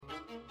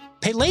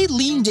Pele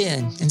leaned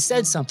in and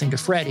said something to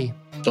Freddie.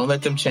 Don't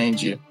let them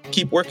change you.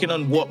 Keep working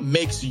on what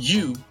makes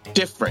you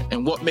different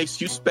and what makes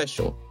you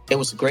special. It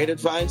was great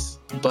advice,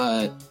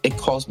 but it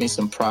caused me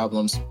some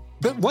problems.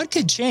 But what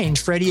could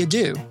change Freddie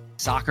Adu?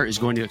 Soccer is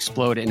going to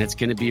explode, and it's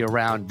going to be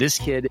around this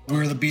kid. We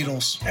were the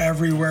Beatles.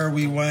 Everywhere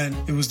we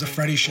went, it was the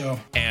Freddie Show.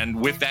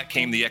 And with that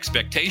came the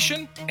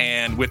expectation,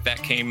 and with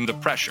that came the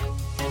pressure.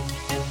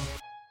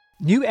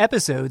 New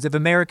episodes of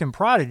American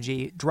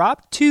Prodigy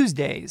drop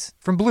Tuesdays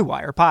from Blue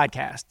Wire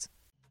Podcasts.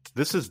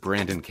 This is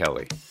Brandon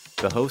Kelly,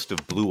 the host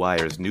of Blue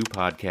Wire's new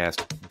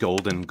podcast,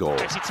 Golden Goal.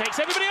 Messi takes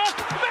everybody off.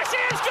 Messi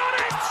has got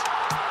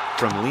it!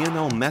 From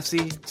Lionel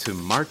Messi to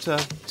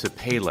Marta to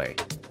Pele,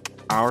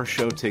 our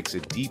show takes a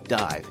deep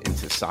dive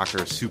into soccer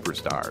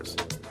superstars.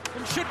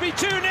 It should be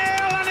 2-0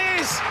 and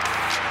is.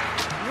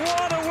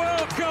 What a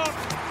World Cup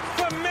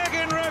for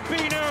Megan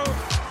Rapinoe.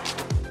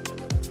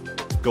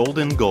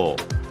 Golden Goal,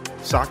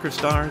 soccer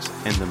stars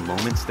and the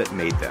moments that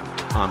made them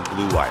on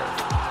Blue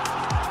Wire.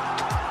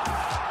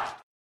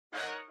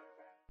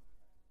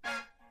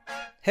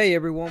 Hey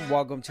everyone,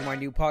 welcome to my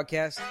new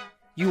podcast.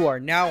 You are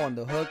now on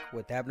the hook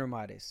with Abner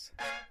Mares.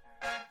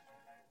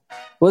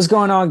 What's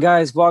going on,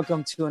 guys?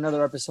 Welcome to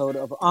another episode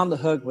of On the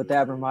Hook with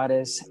Abner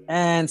Mares.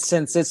 And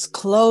since it's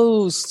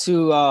close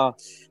to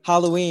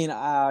Halloween,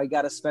 I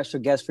got a special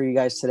guest for you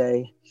guys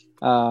today.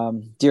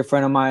 Dear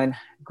friend of mine,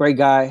 great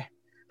guy,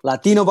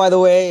 Latino, by the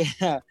way.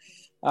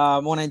 I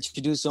want to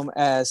introduce him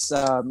as,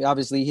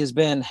 obviously, he's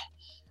been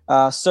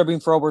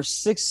serving for over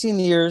 16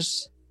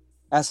 years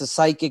as a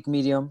psychic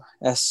medium.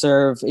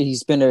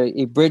 He's been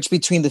a bridge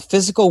between the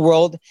physical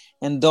world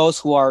and those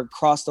who are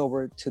crossed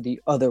over to the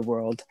other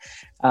world.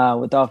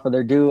 Without further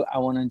ado, I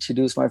want to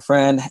introduce my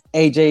friend,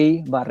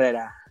 AJ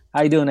Barrera.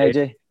 How you doing,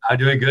 AJ? I'm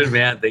doing good,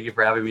 man. Thank you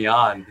for having me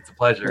on. It's a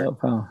pleasure. No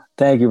problem.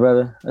 Thank you,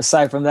 brother.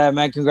 Aside from that,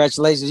 man,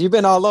 congratulations. You've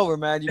been all over,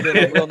 man. You've been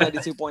on Real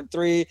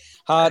 92.3,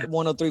 Hot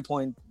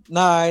 103.9,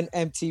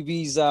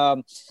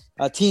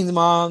 MTV's Teen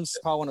Moms,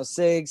 Power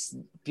 106,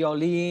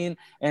 Piolín,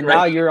 and right.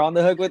 Now you're on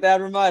the hook with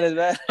Abner Mares,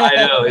 man.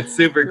 I know. It's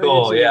super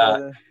cool. Yeah.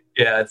 Brother.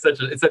 Yeah. It's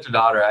such an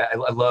honor. I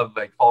love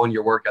following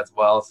your work as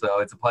well. So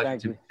it's a pleasure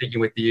to be speaking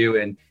with you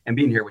and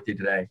being here with you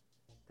today.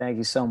 Thank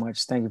you so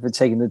much. Thank you for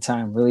taking the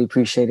time. Really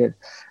appreciate it.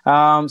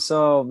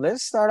 So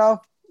let's start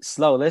off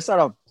slow. Let's start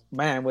off,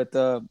 man, with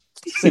the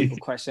simple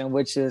question,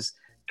 which is,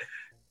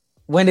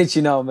 when did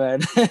you know,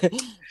 man?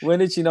 When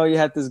did you know you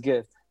had this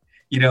gift?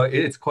 You know,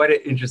 it's quite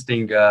an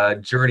interesting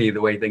journey, the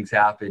way things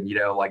happen. You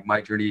know, like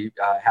my journey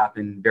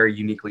happened very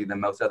uniquely than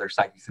most other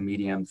psychics and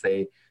mediums.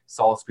 They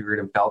saw spirit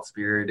and felt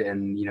spirit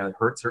and, you know,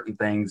 heard certain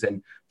things.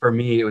 And for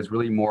me, it was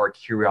really more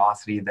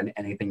curiosity than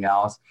anything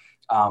else.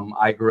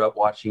 I grew up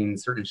watching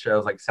certain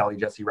shows like Sally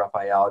Jesse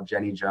Raphael,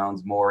 Jenny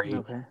Jones, Maury,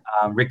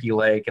 Ricky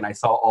Lake, and I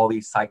saw all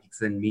these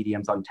psychics and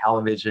mediums on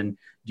television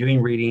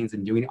doing readings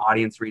and doing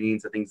audience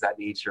readings and things of that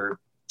nature.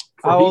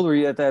 How old were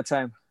you at that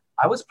time?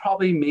 I was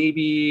probably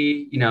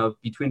maybe, you know,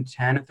 between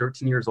 10 and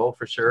 13 years old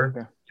for sure.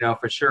 Okay. You know,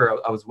 for sure.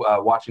 I was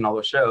watching all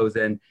those shows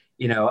and,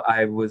 you know,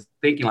 I was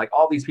thinking like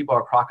all these people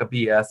are a crock of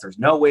BS. There's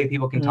no way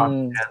people can talk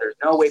to that. There's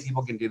no way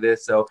people can do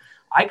this. So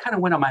I kind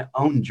of went on my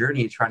own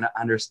journey trying to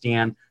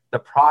understand the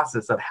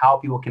process of how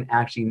people can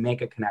actually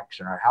make a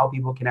connection or how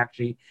people can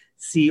actually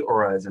see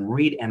auras and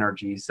read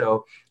energy.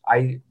 So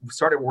I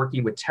started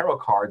working with tarot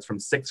cards from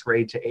 6th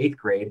grade to 8th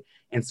grade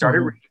and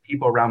started reading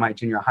people around my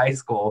junior high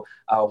school,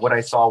 what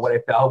I saw, what I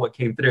felt, what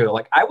came through.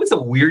 Like I was a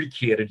weird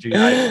kid at junior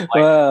high school.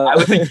 Like, I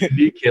was a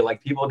unique kid.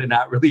 Like people did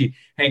not really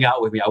hang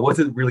out with me. I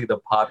wasn't really the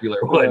popular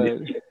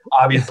one,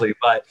 obviously.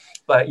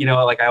 But, you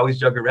know, like I always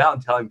joke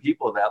around telling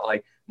people that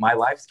like, my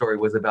life story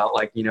was about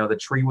like, you know, the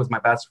tree was my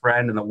best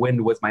friend and the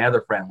wind was my other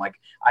friend. Like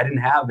I didn't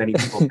have many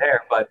people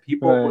there, but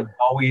people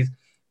always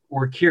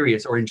were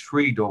curious or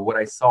intrigued or what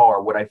I saw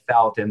or what I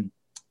felt. And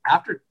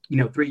after, you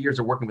know, 3 years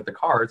of working with the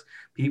cards,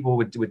 people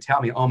would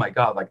tell me, oh my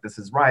God, like this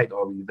is right.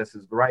 Or this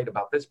is right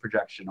about this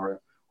projection or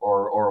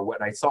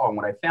what I saw and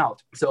what I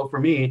felt. So for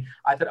me,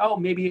 I thought, oh,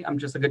 maybe I'm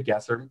just a good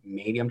guesser.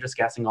 Maybe I'm just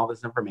guessing all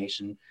this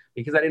information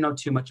because I didn't know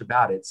too much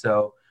about it.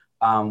 So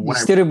you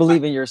still didn't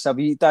believe in yourself.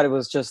 You thought it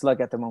was just luck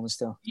at the moment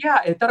still.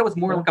 Yeah, I thought it was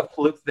more like a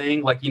fluke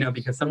thing. Like, you know,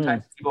 because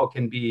sometimes people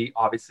can be,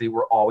 obviously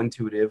we're all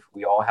intuitive.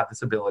 We all have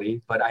this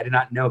ability, but I did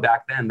not know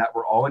back then that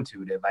we're all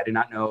intuitive. I did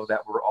not know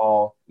that we're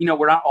all, you know,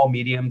 we're not all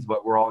mediums,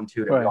 but we're all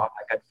intuitive. We all have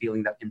that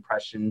feeling, that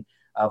impression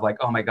of like,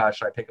 oh my gosh,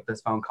 should I pick up this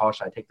phone call?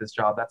 Should I take this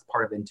job? That's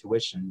part of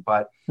intuition.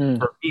 But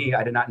for me,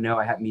 I did not know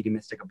I had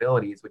mediumistic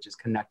abilities, which is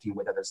connecting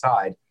with the other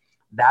side.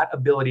 That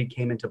ability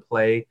came into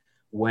play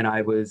when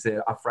I was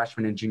a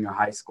freshman in junior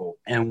high school.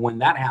 And when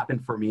that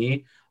happened for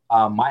me,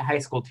 my high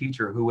school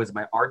teacher, who was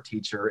my art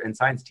teacher and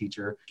science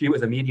teacher, she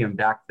was a medium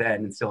back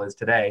then and still is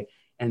today.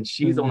 And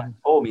she's the one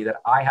that told me that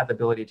I had the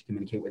ability to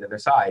communicate with the other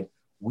side.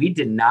 We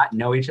did not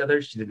know each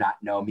other. She did not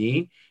know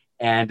me.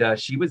 And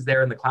she was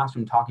there in the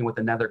classroom talking with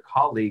another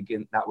colleague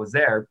that was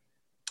there.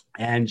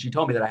 And she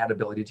told me that I had the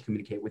ability to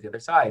communicate with the other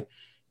side.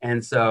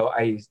 And so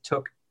I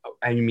took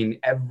I mean,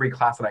 every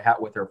class that I had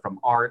with her, from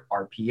art,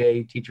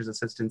 RPA, teacher's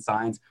assistant,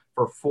 science,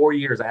 for 4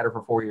 years. I had her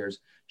for 4 years.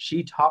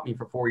 She taught me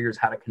for 4 years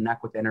how to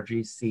connect with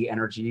energy, see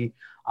energy.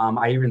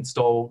 I even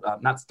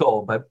not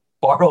stole, but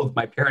borrowed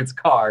my parents'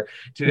 car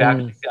to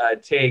actually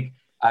take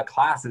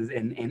classes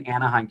in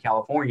Anaheim,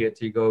 California,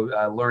 to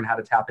go learn how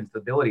to tap into the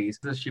abilities.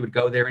 So she would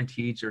go there and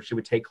teach, or she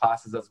would take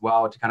classes as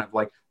well to kind of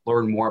like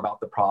learn more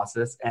about the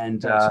process.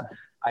 And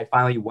I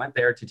finally went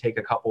there to take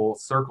a couple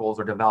circles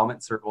or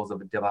development circles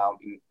of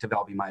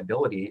developing my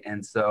ability.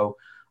 And so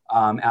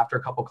after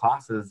a couple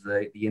classes,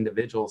 the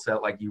individual said,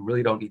 like, you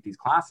really don't need these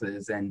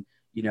classes, and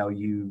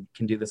you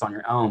can do this on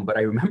your own. But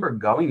I remember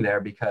going there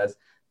because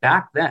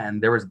back then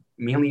there was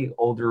mainly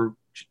older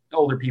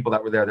people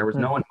that were there. There was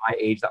no one my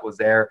age that was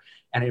there.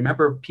 And I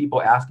remember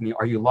people asking me,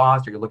 are you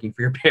lost? Are you looking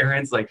for your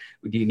parents? Like,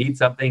 do you need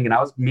something? And I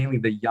was mainly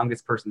the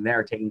youngest person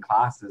there taking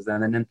classes.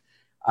 And then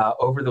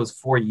over those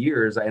 4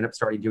 years, I ended up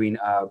starting doing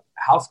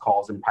house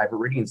calls and private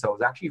reading. So I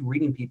was actually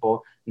reading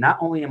people, not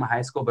only in my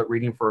high school, but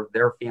reading for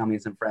their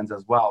families and friends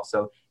as well.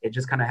 So it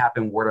just kind of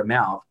happened word of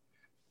mouth.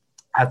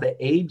 At the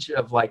age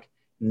of like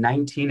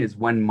 19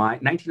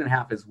 and a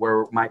half is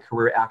where my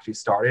career actually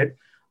started.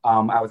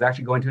 I was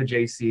actually going to a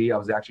JC. I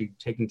was actually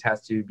taking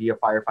tests to be a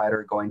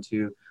firefighter, going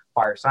to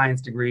fire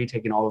science degree,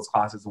 taking all those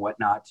classes and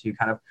whatnot to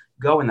kind of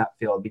go in that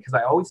field, because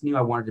I always knew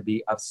I wanted to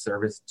be of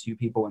service to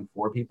people and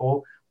for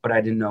people, but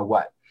I didn't know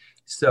what.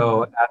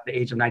 So at the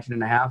age of 19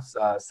 and a half,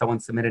 someone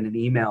submitted an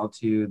email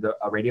to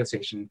a radio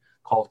station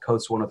called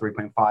Coast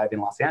 103.5 in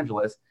Los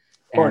Angeles.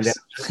 And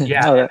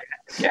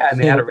and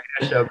they had a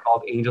radio show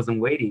called Angels in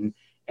Waiting.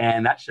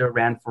 And that show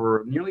ran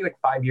for nearly like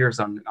 5 years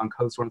on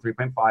Coast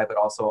 103.5, but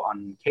also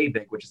on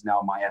KBIG, which is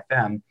now My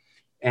FM.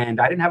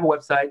 And I didn't have a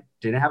website,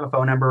 didn't have a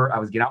phone number. I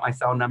was getting out my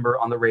cell number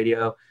on the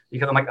radio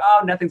because I'm like,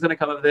 oh, nothing's going to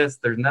come of this.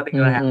 There's nothing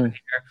going to happen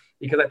here,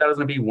 because I thought it was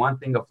going to be one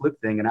thing, a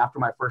fluke thing. And after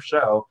my first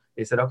show,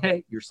 they said,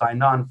 okay, you're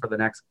signed on for the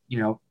next,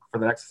 for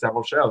the next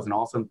several shows. And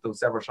also those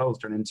several shows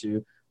turned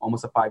into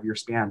almost a 5 year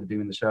span to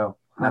doing the show.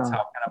 And that's how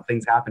kind of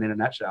things happen in a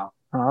nutshell.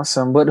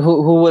 Awesome. But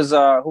who was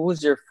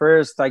your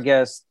first, I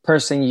guess,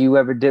 person you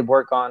ever did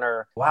work on?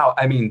 Or wow,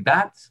 I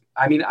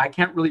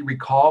can't really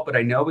recall, but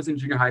I know it was in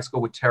junior high school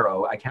with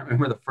Taro. I can't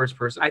remember the first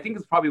person. I think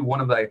it's probably one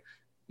of the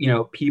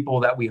people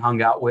that we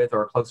hung out with,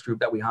 or a close group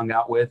that we hung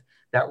out with,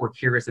 that were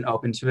curious and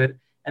open to it.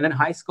 And then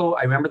high school,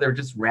 I remember they were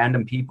just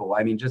random people.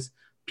 I mean, just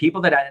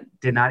people that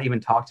did not even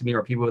talk to me,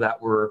 or people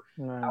that were,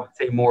 I would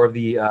say, more of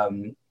the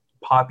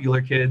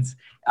popular kids.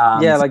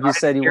 Like you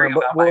said,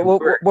 what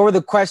were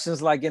the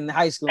questions like in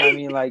high school? I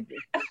mean,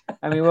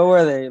 what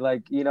were they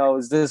like?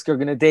 Is this girl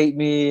gonna date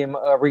me?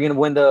 Are we gonna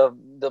win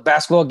the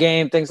basketball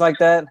game? Things like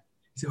that.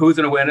 So who's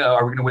gonna win?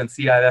 Are we gonna win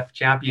CIF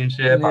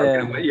championship? Are we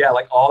gonna win?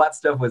 Like all that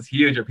stuff was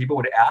huge. Or people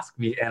would ask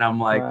me, and I'm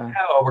like,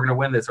 no, we're gonna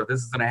win this, or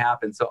this is gonna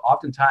happen. So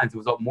oftentimes it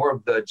was more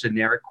of the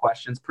generic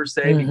questions per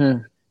se.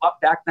 Because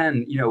back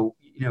then,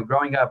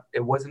 growing up,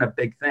 it wasn't a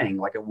big thing.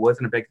 Like it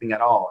wasn't a big thing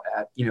at all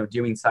at,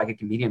 doing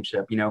psychic and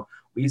mediumship.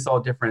 We saw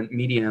different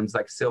mediums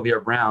like Sylvia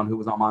Brown, who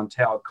was on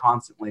Montel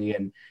constantly,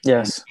 and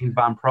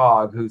Van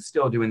Prague, who's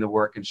still doing the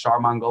work, and Char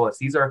Mongolis.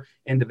 These are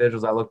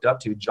individuals I looked up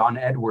to. John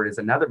Edward is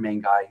another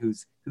main guy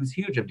who's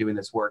huge of doing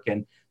this work.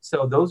 And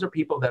so those are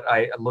people that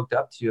I looked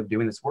up to of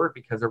doing this work,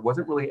 because there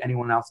wasn't really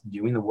anyone else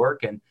doing the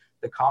work. And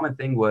the common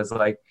thing was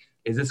like,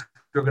 is this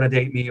girl going to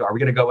date me? Are we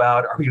going to go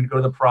out? Are we going to go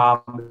to the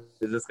prom?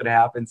 Is this going to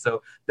happen?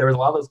 So there was a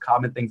lot of those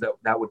common things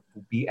that would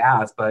be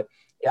asked, but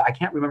I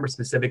can't remember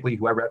specifically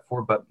who I read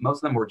for, but most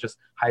of them were just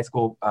high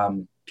school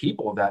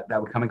people that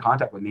would come in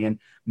contact with me. And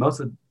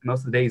most of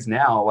the days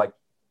now, like,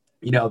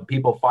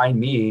 people find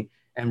me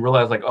and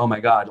realize like, oh my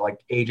God, like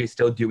AJ's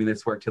still doing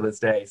this work to this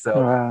day. So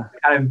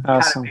kind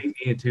of made me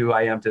into who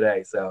I am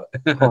today. So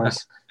of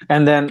course.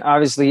 And then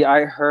obviously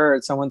I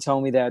heard someone tell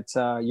me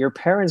that your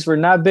parents were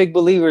not big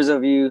believers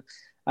of you.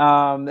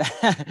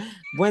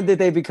 When did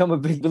they become a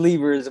big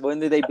believers? When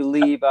did they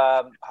believe?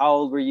 How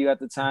old were you at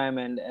the time,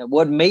 and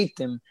what made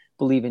them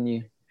believe in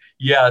you?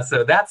 Yeah,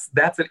 so that's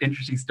an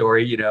interesting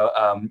story.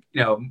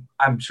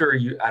 I'm sure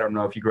I don't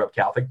know if you grew up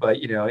Catholic, but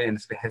in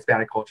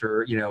Hispanic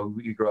culture,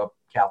 you grew up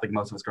Catholic.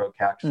 Most of us grew up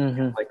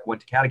Catholic. Like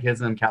went to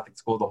catechism, Catholic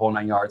school, the whole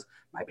 9 yards.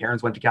 My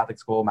parents went to Catholic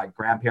school. My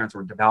grandparents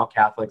were devout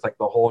Catholics, like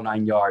the whole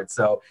 9 yards.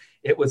 So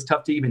it was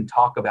tough to even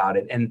talk about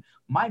it. And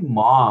my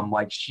mom,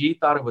 like, she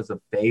thought it was a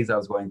phase I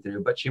was going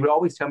through, but she would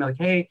always tell me like,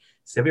 hey,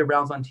 Sylvia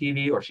Brown's on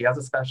TV, or she has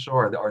a special,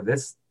 or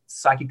this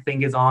psychic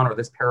thing is on, or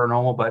this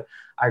paranormal. But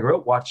I grew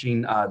up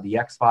watching the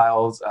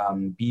X-Files,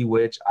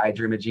 Bewitched, I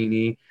Dream of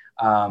Jeannie,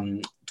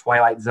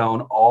 Twilight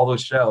Zone, all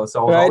those shows.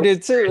 So I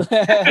did too.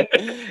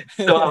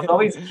 So I was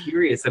always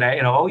curious, and I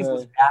always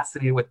was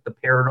fascinated with the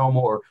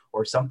paranormal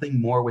or something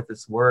more with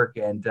this work.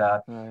 And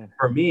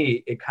for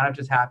me, it kind of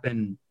just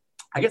happened,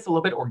 I guess, a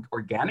little bit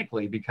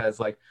organically, because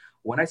like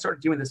when I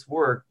started doing this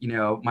work,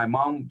 my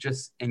mom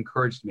just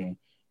encouraged me,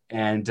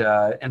 and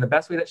the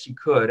best way that she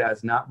could,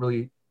 as not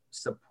really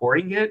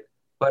supporting it,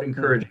 but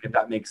encouraging, if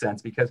that makes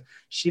sense, because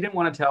she didn't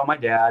want to tell my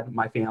dad,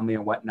 my family,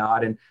 and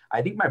whatnot. And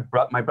I think my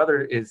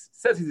brother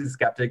says he's a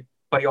skeptic.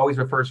 but he always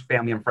refers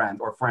family and friends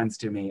or friends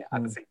to me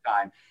at the same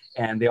time.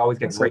 And they always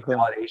get great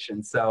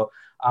validation. So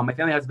my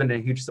family has been a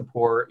huge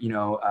support,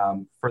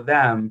 for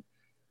them.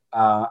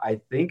 I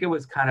think it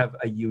was kind of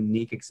a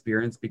unique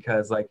experience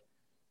because like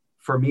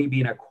for me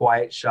being a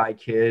quiet, shy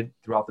kid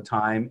throughout the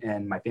time,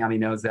 and my family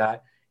knows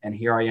that, and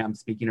here I am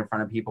speaking in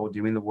front of people,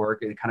 doing the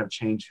work, it kind of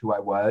changed who I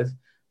was.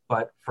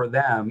 But for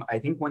them, I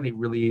think when they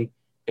really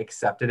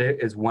accepted it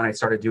is when I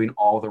started doing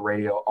all the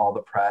radio, all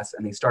the press,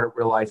 and they started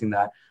realizing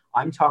that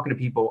I'm talking to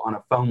people on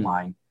a phone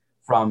line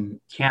from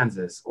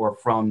Kansas or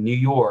from New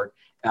York.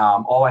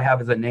 All I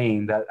have is a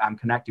name that I'm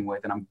connecting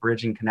with, and I'm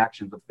bridging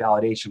connections with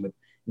validation, with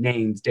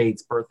names,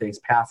 dates, birthdays,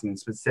 passing,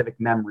 specific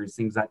memories,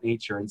 things of that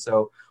nature. And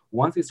so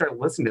once they started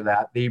listening to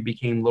that, they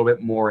became a little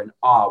bit more in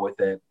awe with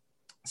it.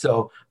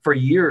 So for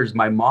years,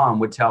 my mom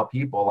would tell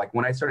people, like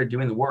when I started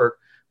doing the work,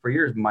 for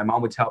years, my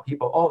mom would tell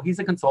people, oh, he's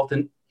a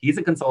consultant. He's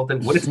a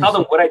consultant. Would tell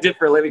them what I did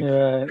for a living.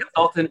 Yeah.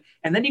 Consultant.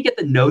 And then you get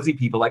the nosy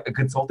people, like a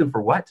consultant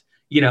for what?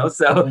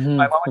 So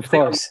my mom would say,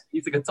 oh,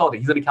 he's a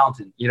consultant. He's an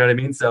accountant. You know what I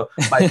mean? So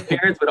my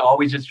parents would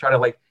always just try to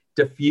like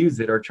diffuse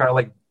it or try to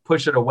like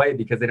push it away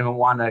because they didn't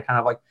want to kind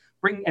of like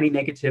bring any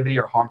negativity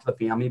or harm to the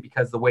family,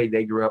 because the way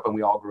they grew up and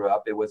we all grew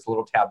up, it was a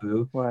little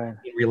taboo. Right.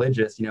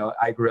 Religious.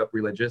 I grew up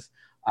religious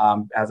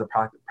as a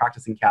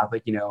practicing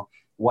Catholic,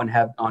 one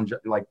have on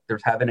like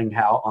there's heaven and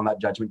hell. On that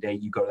judgment day,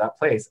 you go to that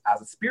place.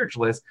 As a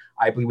spiritualist,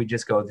 I believe we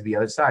just go to the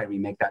other side. We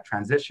make that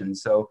transition.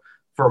 So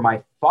for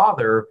my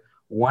father,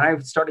 when I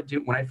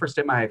first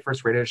did my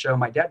first radio show,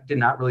 my dad did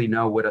not really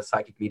know what a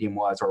psychic medium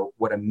was or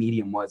what a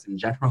medium was in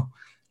general.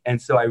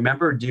 And so I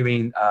remember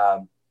doing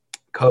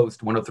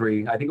Coast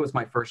 103. I think it was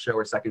my first show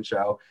or second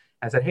show.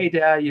 I said, hey,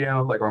 Dad,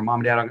 or Mom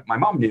and Dad. My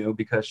mom knew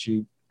because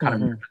she kind of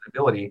knew the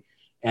ability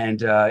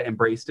and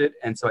embraced it.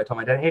 And so I told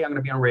my dad, hey, I'm going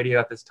to be on radio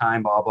at this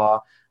time, blah,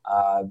 blah.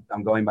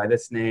 I'm going by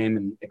this name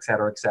and et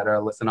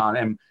cetera, listen on.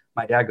 And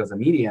my dad goes, a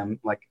medium?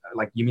 Like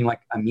you mean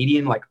like a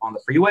median, like on the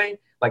freeway?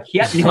 Like he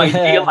had no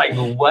idea like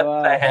what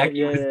the heck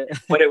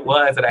what it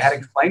was. And I had to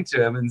explain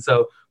to him. And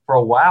so for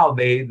a while,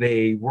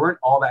 they weren't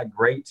all that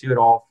great to it,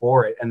 all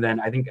for it. And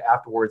then I think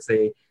afterwards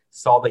they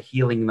saw the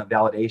healing and the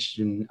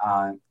validation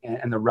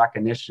and the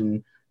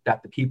recognition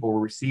that the people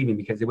were receiving,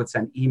 because they would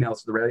send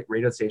emails to the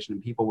radio station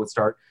and people would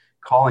start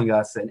calling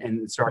us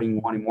and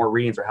starting wanting more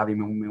readings or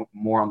having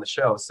more on the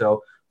show.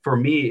 So for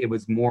me, it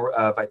was more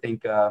of, I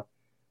think,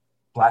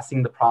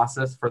 blessing the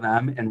process for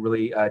them and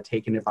really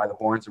taking it by the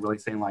horns and really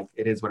saying like,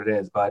 it is what it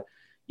is. But,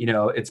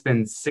 it's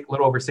been a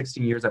little over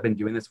 16 years I've been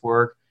doing this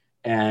work.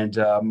 And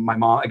my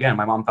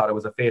mom thought it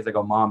was a phase. I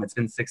go, Mom, it's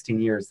been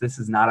 16 years. This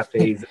is not a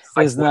phase.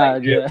 This is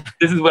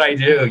what I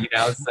do,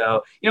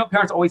 So,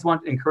 parents always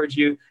want to encourage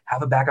you,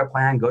 have a backup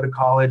plan, go to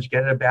college,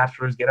 get a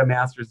bachelor's, get a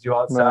master's, do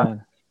all that stuff,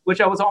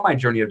 which I was on my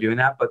journey of doing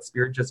that. But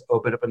Spirit just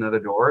opened up another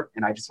door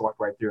and I just walked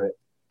right through it.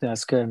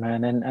 That's good,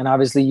 man. And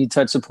obviously you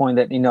touched the point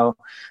that,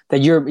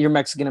 that you're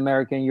Mexican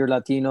American, you're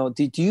Latino.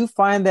 Do you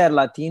find that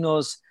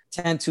Latinos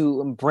tend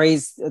to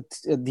embrace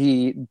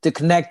the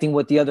connecting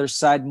with the other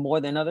side more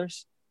than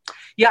others?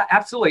 Yeah,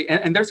 absolutely.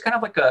 And there's kind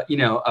of like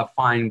a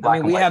fine black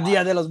and white. We have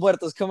Dia de los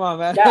Muertos. Come on,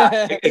 man.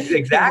 Yeah,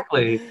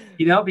 exactly.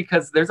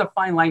 Because there's a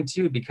fine line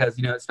too, because,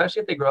 especially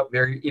if they grow up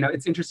very,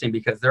 it's interesting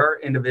because there are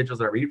individuals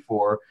that I read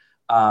for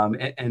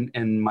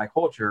in my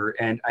culture.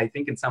 And I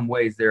think in some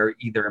ways they're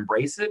either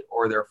embrace it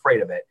or they're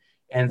afraid of it.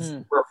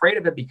 And we're afraid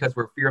of it because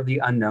we're fear of the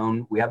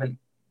unknown. We haven't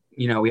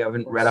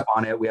read up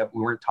on it. We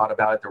weren't taught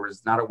about it. There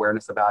was not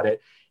awareness about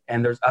it.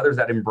 And there's others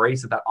that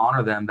embrace it, that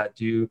honor them, that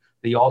do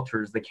the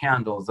altars, the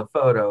candles, the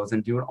photos,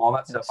 and doing all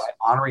that stuff by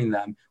honoring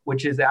them,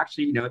 which is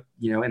actually, in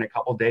a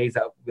couple of days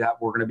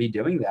that we're going to be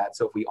doing that.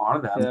 So if we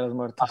honor them,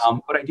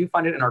 but I do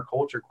find it in our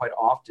culture quite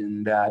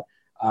often that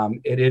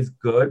it is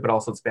good, but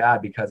also it's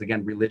bad because,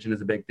 again, religion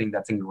is a big thing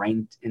that's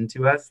ingrained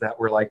into us, that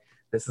we're like,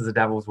 this is a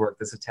devil's work,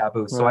 this is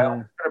taboo. So I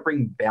try to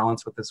bring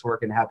balance with this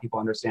work and have people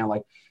understand,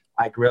 like,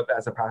 I grew up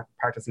as a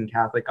practicing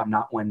Catholic. I'm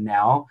not one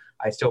now.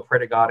 I still pray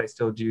to God. I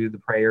still do the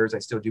prayers. I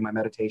still do my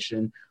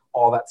meditation,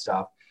 all that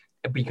stuff.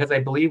 Because I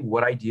believe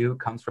what I do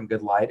comes from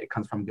good light. It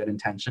comes from good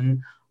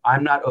intention.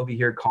 I'm not over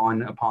here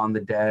calling upon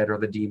the dead or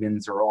the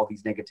demons or all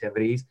these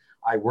negativities.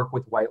 I work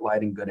with white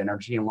light and good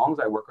energy. And as long as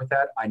I work with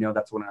that, I know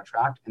that's what I'm going to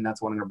attract and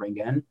that's what I'm going to bring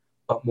in.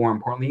 But more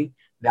importantly,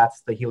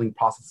 that's the healing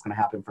process that's going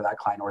to happen for that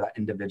client or that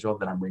individual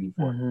that I'm reading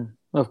for.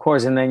 Mm-hmm. Of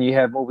course. And then you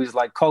have movies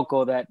like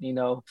Coco that,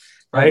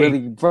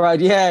 really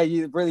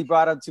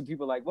brought up to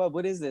people like, well,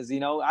 what is this?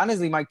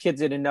 Honestly, my kids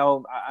didn't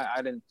know.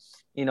 I didn't,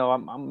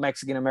 I'm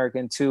Mexican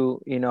American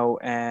too,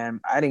 and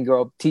I didn't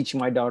grow up teaching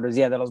my daughters,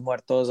 Dia de los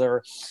Muertos,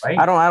 or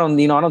I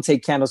don't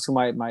take candles to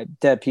my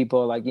dead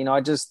people. Like,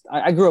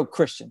 I grew up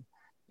Christian,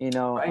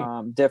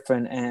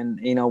 different. And,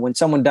 when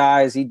someone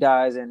dies, he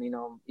dies and,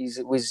 he's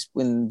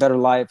in better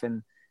life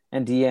and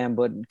DM,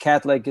 but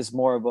Catholic is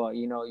more of a,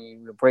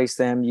 you embrace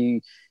them,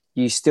 you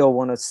still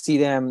want to see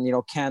them,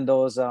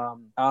 candles,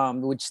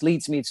 which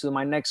leads me to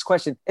my next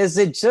question. Is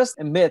it just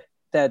a myth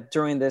that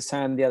during this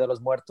time, Dia de los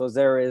Muertos,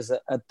 there is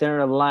a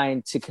thinner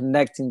line to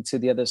connecting to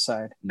the other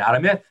side? Not a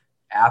myth.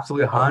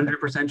 Absolutely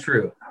 100%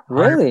 true. 100%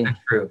 Really?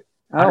 true.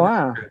 Oh,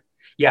 wow.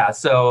 Yeah.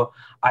 So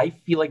I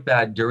feel like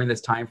that during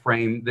this time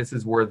frame, this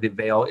is where the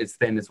veil is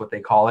thin, is what they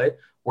call it,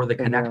 where the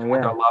connection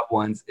with our loved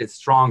ones is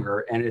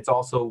stronger. And it's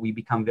also, we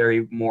become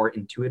very more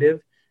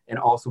intuitive, and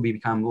also we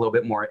become a little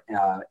bit more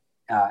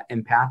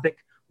empathic,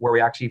 where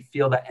we actually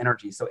feel that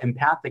energy. So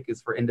empathic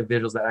is for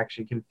individuals that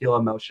actually can feel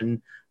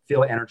emotion,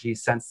 feel energy,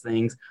 sense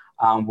things,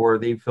 where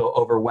they feel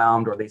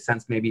overwhelmed, or they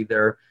sense maybe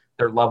their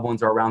loved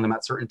ones are around them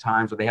at certain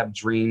times, or they have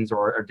dreams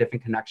or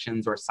different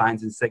connections or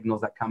signs and signals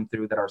that come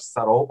through that are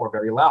subtle or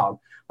very loud.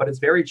 But it's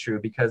very true,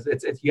 because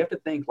it's you have to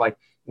think, like,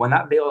 when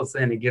that veil is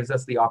in, it gives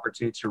us the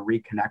opportunity to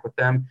reconnect with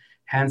them.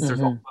 Hence, there's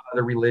also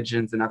other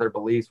religions and other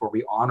beliefs where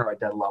we honor our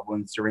dead loved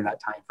ones during that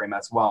time frame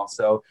as well.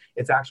 So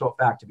it's actual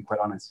fact, to be quite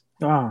honest.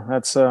 Oh,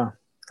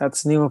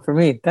 that's new for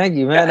me. Thank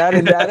you, man. I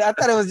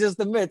thought it was just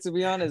a myth, to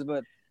be honest,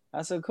 but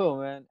that's so cool,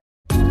 man.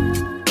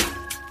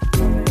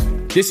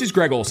 This is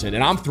Greg Olson,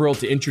 and I'm thrilled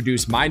to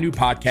introduce my new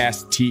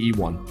podcast,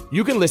 TE1.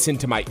 You can listen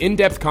to my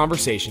in-depth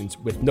conversations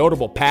with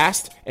notable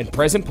past and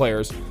present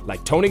players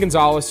like Tony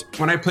Gonzalez.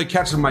 When I play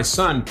catch with my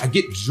son, I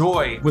get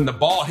joy when the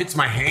ball hits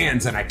my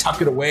hands and I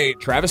tuck it away.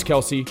 Travis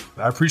Kelce.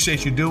 I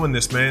appreciate you doing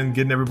this, man,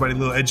 getting everybody a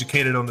little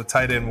educated on the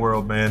tight end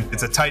world, man.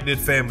 It's a tight-knit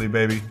family,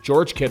 baby.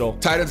 George Kittle.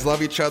 Tight ends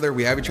love each other,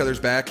 we have each other's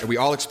back, and we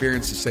all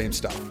experience the same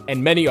stuff.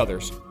 And many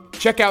others.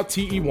 Check out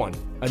TE1,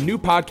 a new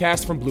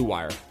podcast from Blue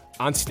Wire,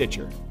 on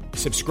Stitcher.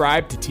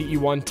 Subscribe to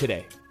TE1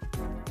 today.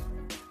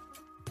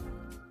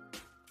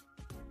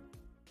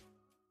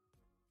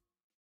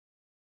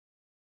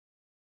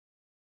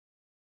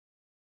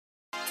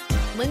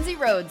 Lindsay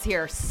Rhodes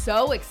here,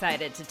 so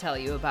excited to tell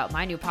you about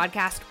my new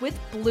podcast with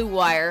Blue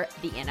Wire,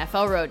 the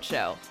NFL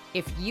Roadshow.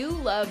 If you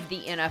love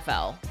the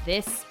NFL,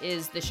 this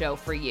is the show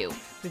for you.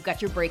 We've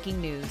got your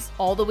breaking news,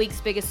 all the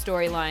week's biggest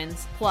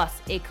storylines,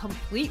 plus a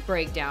complete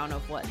breakdown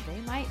of what they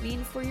might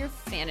mean for your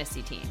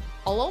fantasy team.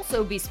 I'll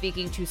also be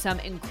speaking to some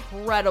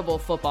incredible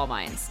football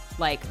minds,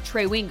 like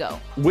Trey Wingo.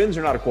 Wins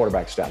are not a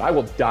quarterback stat. I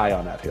will die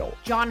on that hill.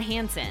 John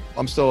Hansen.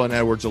 I'm still an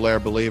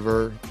Edwards-Helaire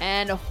believer.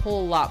 And a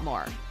whole lot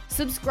more.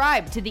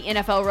 Subscribe to the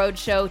NFL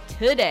Roadshow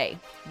today,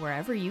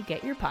 wherever you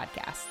get your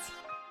podcasts.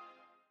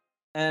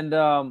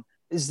 And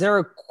is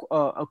there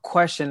a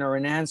question or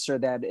an answer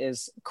that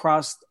is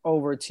crossed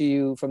over to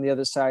you from the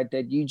other side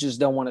that you just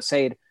don't want to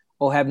say it,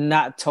 or have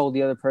not told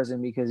the other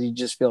person because you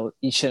just feel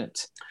you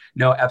shouldn't?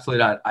 No,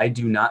 absolutely not. I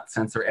do not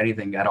censor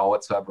anything at all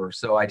whatsoever.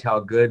 So I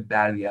tell good,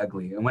 bad, and the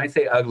ugly. And when I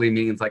say ugly, it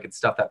means like it's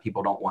stuff that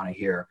people don't want to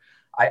hear.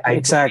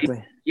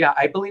 Exactly.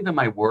 I believe in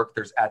my work,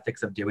 there's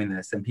ethics of doing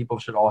this, and people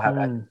should all have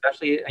that,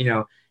 especially,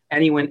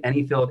 anyone,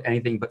 any field,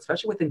 anything, but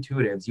especially with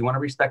intuitives. You want to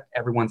respect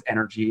everyone's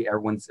energy,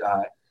 everyone's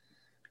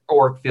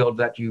auric field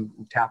that you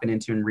tapping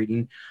into and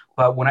reading.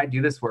 But when I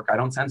do this work, I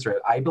don't censor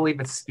it. I believe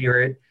it's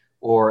spirit,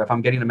 or if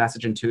I'm getting a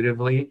message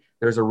intuitively,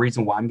 there's a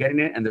reason why I'm getting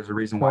it, and there's a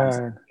reason why I'm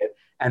saying it.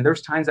 And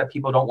there's times that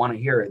people don't want to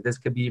hear it. This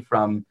could be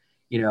from,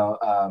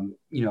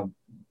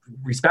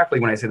 respectfully,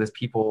 when I say this,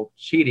 people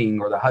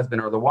cheating, or the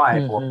husband or the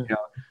wife, or,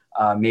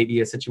 maybe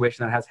a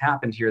situation that has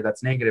happened here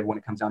that's negative when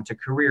it comes down to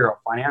career or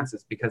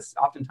finances, because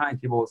oftentimes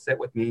people will sit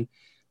with me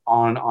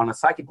on a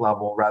psychic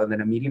level rather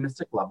than a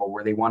mediumistic level,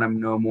 where they want to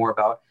know more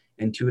about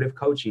intuitive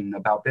coaching,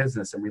 about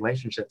business and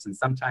relationships. And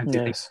sometimes they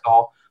think it's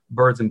all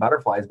birds and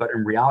butterflies, but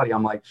in reality,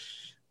 I'm like,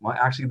 well,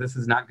 actually, this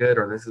is not good,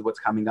 or this is what's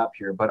coming up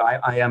here. But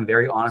I am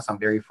very honest. I'm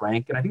very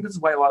frank. And I think this is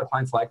why a lot of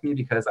clients like me,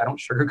 because I don't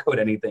sugarcoat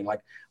anything.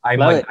 Like, I'm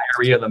like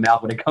diarrhea of the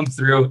mouth when it comes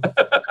through.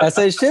 That's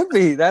how it should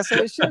be. That's how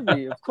it should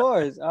be. Of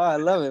course. Oh, I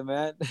love it,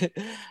 man.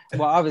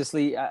 Well,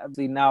 obviously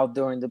now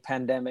during the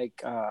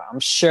pandemic,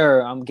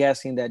 I'm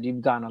guessing that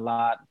you've gotten a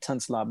lot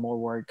more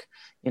work,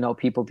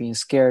 people being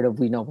scared of,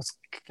 we know what's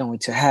going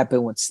to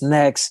happen, what's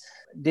next.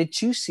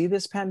 Did you see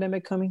this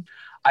pandemic coming?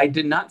 I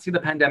did not see the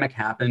pandemic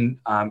happen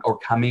or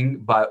coming,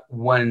 but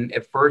when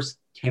it first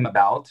came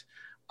about,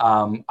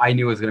 I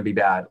knew it was going to be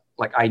bad.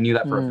 Like, I knew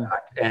that for a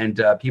fact.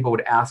 And people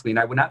would ask me, and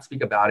I would not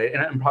speak about it.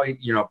 And I'm probably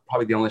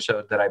the only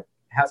show that I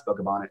have spoke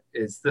about it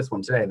is this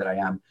one today that I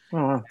am.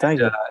 Oh, thank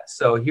you.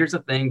 So here's the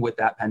thing with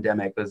that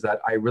pandemic, is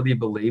that I really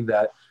believe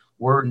that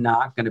we're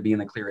not going to be in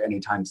the clear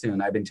anytime soon.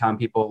 I've been telling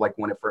people, like,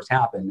 when it first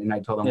happened, and I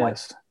told them, like,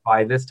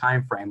 by this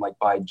time frame, like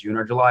by June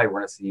or July, we're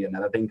going to see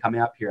another thing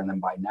coming up here. And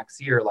then by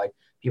next year, like,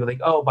 people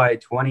think, oh, by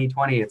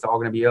 2020, it's all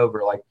going to be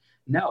over. Like,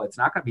 no, it's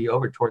not going to be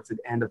over towards the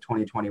end of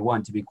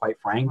 2021, to be quite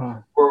frank.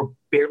 We're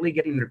barely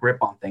getting a grip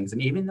on things.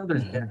 And even though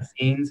there's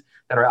vaccines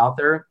that are out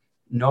there,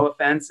 no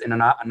offense, and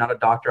I'm not a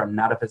doctor, I'm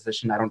not a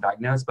physician, I don't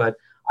diagnose, but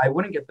I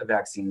wouldn't get the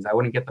vaccines. I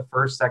wouldn't get the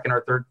first, second,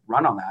 or third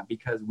run on that,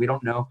 because we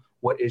don't know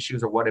what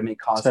issues or what it may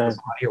cause to the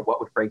body, or what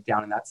would break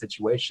down in that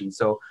situation.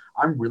 So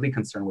I'm really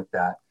concerned with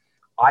that.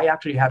 I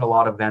actually had a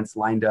lot of events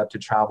lined up to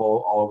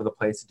travel all over the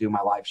place to do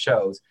my live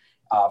shows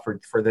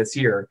for this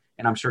year.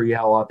 And I'm sure you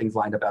have a lot of things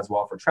lined up as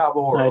well for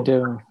travel I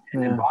do.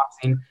 And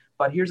boxing.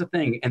 But here's the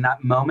thing. In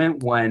that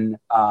moment when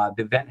the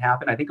event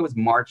happened, I think it was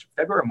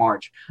February or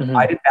March,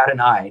 I didn't bat an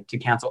eye to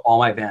cancel all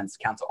my events,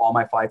 cancel all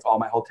my flights, all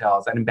my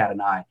hotels. I didn't bat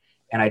an eye.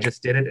 And I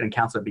just did it and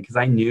canceled it, because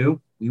I knew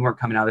we weren't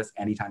coming out of this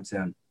anytime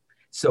soon.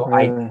 So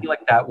I feel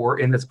like that we're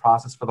in this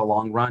process for the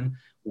long run.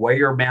 Wear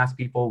your mask,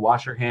 people,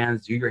 wash your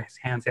hands, do your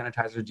hand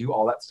sanitizer, do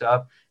all that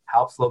stuff,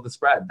 help slow the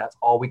spread. That's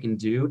all we can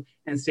do,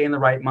 and stay in the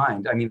right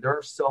mind. I mean, there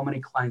are so many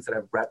clients that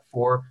I've read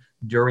for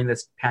during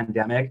this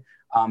pandemic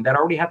that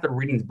already have the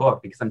readings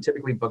booked, because I'm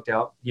typically booked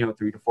out,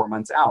 3 to 4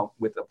 months out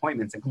with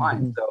appointments and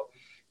clients. So,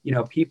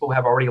 people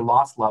have already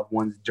lost loved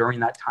ones during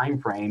that time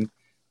frame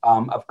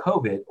of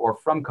COVID or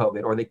from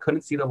COVID, or they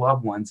couldn't see their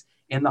loved ones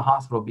in the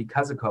hospital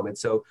because of COVID.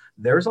 So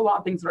there's a lot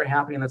of things that are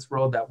happening in this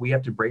world that we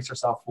have to brace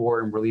ourselves for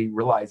and really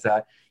realize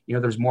that,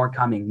 there's more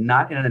coming,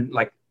 not in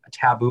a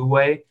taboo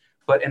way,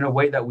 but in a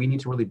way that we need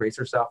to really brace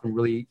ourselves and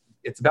really,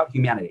 it's about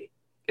humanity.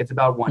 It's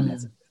about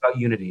oneness. It's about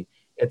unity.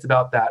 It's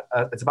about that.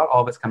 It's about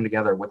all of us coming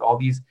together with all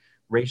these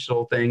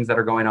racial things that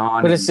are going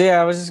on. But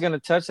I was just going to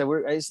touch that.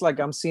 It's like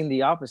I'm seeing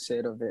the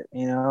opposite of it,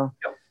 Yep.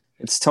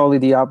 It's totally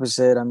the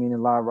opposite. I mean, a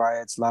lot of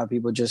riots, a lot of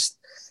people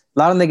a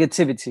lot of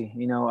negativity,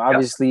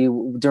 obviously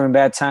during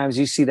bad times,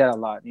 you see that a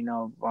lot,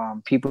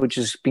 people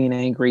just being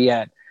angry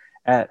at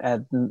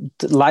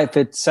life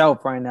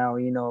itself right now,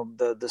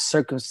 the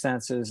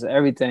circumstances,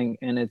 everything.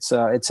 And it's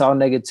all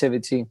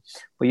negativity,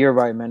 but you're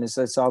right, man.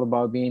 It's all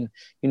about being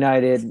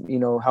united,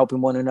 helping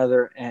one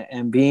another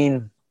and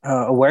being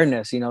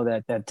awareness,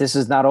 that this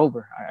is not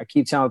over. I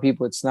keep telling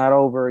people it's not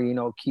over,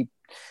 keep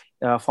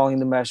following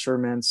the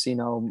measurements,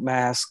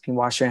 mask and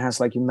wash your hands,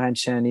 like you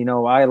mentioned,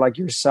 I, like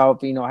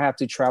yourself, I have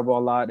to travel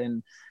a lot,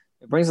 and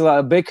it brings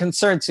a big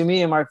concern to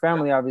me and my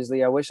family.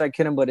 Obviously, I wish I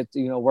couldn't, but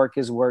work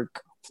is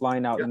work.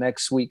 Flying out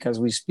next week as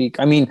we speak.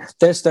 I mean,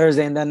 this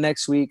Thursday and then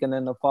next week and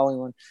then the following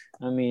one.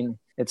 I mean,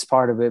 it's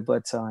part of it,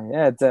 but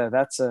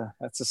that's a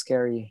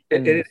scary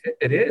thing.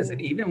 It is. And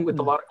even with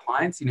a lot of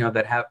clients,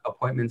 that have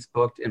appointments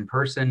booked in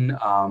person,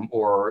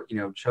 or,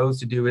 chose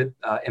to do it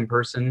in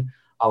person,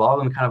 a lot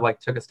of them kind of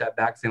took a step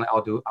back saying,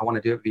 I want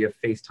to do it via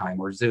FaceTime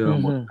or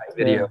Zoom or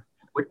video. Yeah.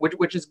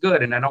 Which is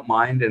good, and I don't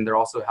mind, and they're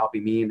also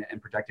helping me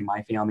and protecting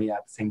my family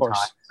at the same time.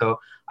 So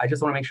I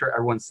just want to make sure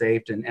everyone's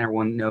safe and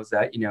everyone knows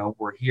that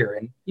we're here.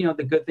 And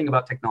the good thing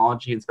about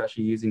technology, and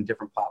especially using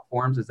different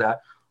platforms, is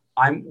that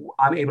I'm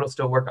able to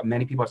still work.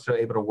 Many people are still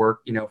able to work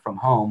from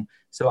home,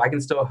 so I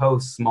can still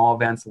host small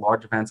events,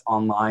 large events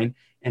online,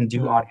 and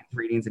do audience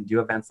readings and do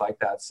events like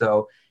that.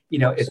 So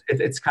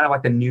it's kind of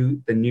like the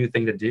new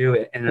thing to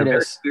do, and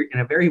in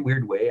a very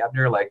weird way,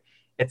 Abner.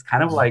 It's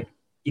kind of like.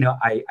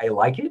 I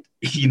like it.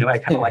 I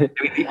kind of like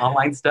doing the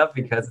online stuff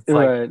because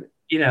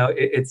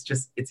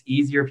it's it's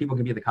easier. People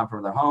can be at the comfort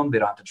of their home. They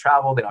don't have to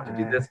travel. They don't have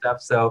to do this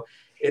stuff. So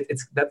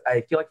it's that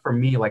I feel like for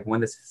me, when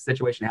this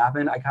situation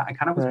happened, I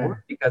kind of was worried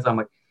because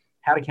I'm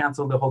had to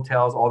cancel the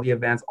hotels, all the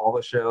events, all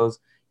the shows,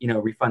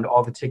 refund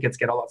all the tickets,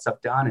 get all that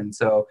stuff done. And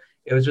so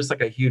it was just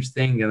a huge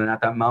thing. And then at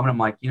that moment, I'm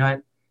like,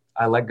 what?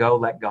 I let go,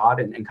 let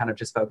God, and kind of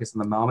just focus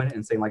on the moment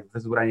and saying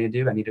this is what I need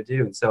to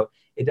do. And so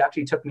it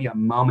actually took me a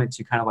moment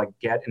to kind of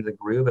get into the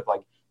groove of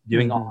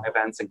doing all my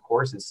events and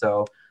courses.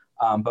 So,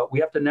 but we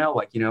have to know,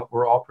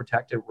 we're all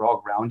protected, we're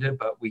all grounded,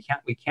 but we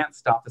can't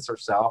stop this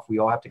ourselves. We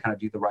all have to kind of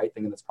do the right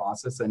thing in this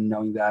process, and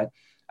knowing that,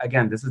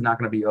 again, this is not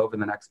going to be over in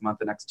the next month,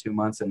 the next 2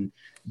 months, and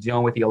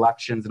dealing with the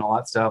elections and all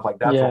that stuff.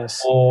 That's a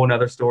whole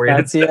nother story.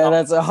 That's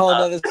a whole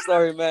other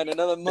story, man.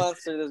 Another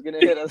monster that's going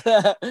to hit us.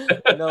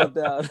 No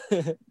doubt.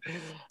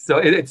 So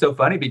it's so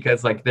funny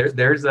because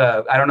there's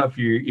a, I don't know if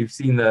you've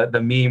seen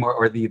the meme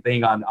or the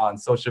thing on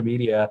social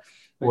media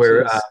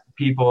where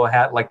people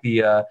had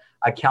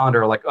a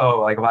calendar,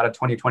 about a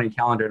 2020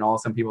 calendar, and all of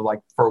a sudden people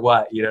for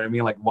what? You know what I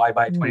mean? Why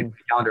buy a 2020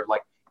 calendar?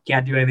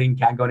 Can't do anything,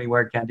 can't go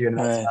anywhere, can't do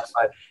anything.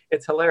 But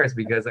it's hilarious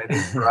because I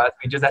think for us,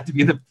 we just have to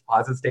be in the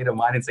positive state of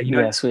mind and say, we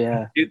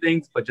do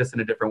things, but just in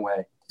a different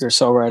way. You're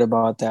so right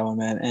about that one,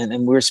 man.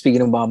 And we're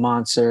speaking about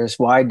monsters.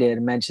 Well, I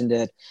mentioned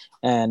it.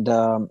 And,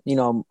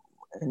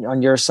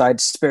 on your side,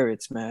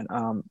 spirits, man.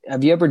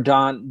 Have you ever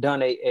done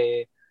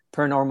a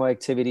paranormal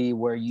activity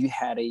where you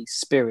had a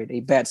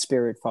bad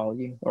spirit follow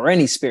you, or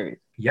any spirit?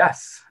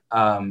 Yes.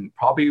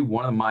 Probably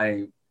one of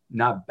my,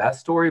 not best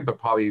story, but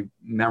probably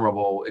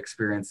memorable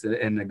experience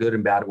in a good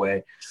and bad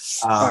way.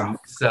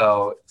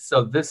 So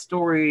this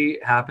story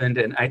happened,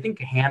 and I think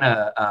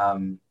Hannah,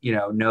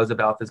 knows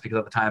about this because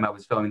at the time I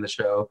was filming the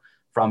show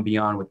From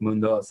Beyond with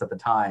Mundos at the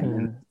time,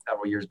 and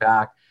several years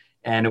back.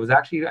 And it was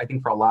actually, I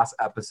think for our last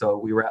episode,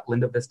 we were at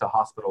Linda Vista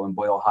Hospital in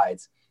Boyle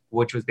Heights,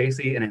 which was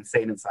basically an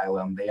insane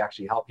asylum. They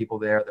actually helped people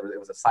there. There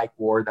was a psych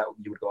ward that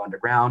you would go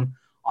underground.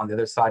 On the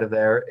other side of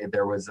there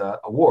was a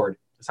ward,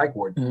 a psych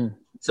ward.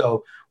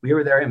 So we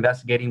were there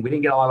investigating. We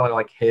didn't get a lot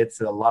of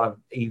hits, a lot of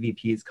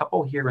EVPs,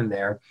 couple here and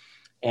there.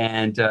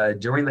 And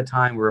during the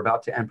time we were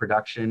about to end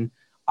production,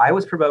 I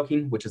was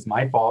provoking, which is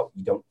my fault.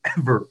 You don't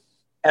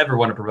ever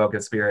want to provoke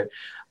a spirit.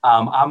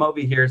 I'm over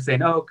here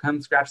saying, oh,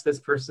 come scratch this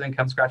person,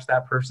 come scratch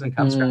that person,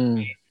 come scratch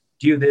me,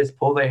 do this,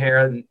 pull their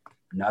hair. And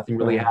nothing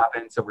really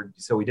happened.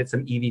 So we did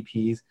some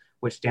EVPs,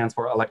 which stands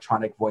for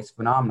electronic voice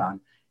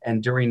phenomenon.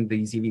 And during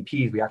these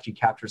EVPs, we actually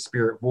capture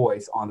spirit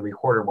voice on the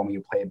recorder when we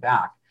play it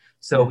back.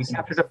 So we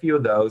captured a few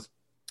of those.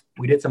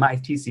 We did some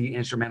ITC,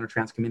 instrumental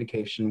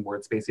transcommunication, where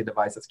it's basically a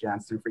device that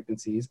scans through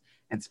frequencies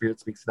and spirit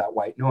speaks to that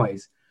white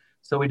noise.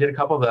 So we did a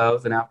couple of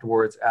those. And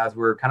afterwards, as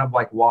we were kind of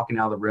like walking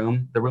out of the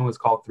room was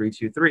called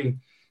 323.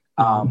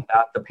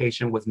 That the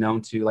patient was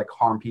known to like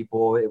harm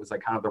people. It was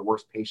like kind of the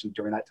worst patient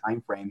during that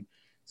time frame.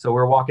 So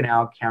we're walking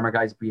out, camera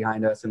guys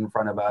behind us and in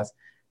front of us,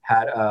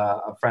 had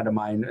a friend of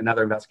mine,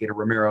 another investigator,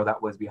 Ramiro,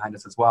 that was behind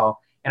us as well.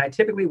 And I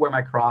typically wear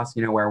my cross,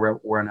 you know,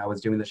 when I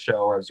was doing the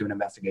show or I was doing an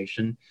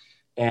investigation.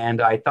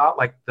 And I thought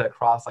like the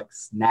cross like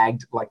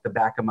snagged like the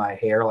back of my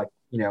hair, like,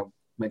 you know,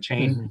 my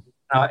chain.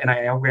 And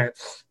I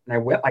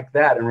went like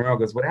that. And Ramiro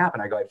goes, what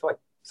happened? I go, I feel like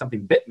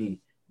something bit me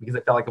because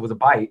it felt like it was a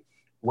bite.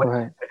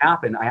 What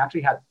happened? I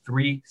actually had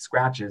 3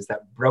 scratches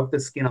that broke the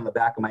skin on the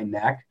back of my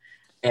neck.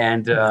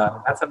 And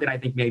that's something I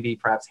think maybe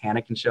perhaps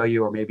Hannah can show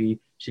you or maybe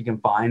she can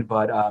find,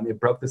 but it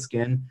broke the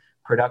skin.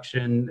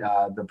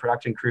 The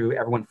production crew,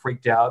 everyone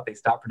freaked out. They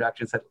stopped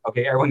production, said,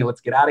 okay, everyone,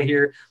 let's get out of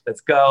here.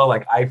 Let's go.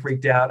 Like I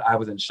freaked out. I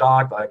was in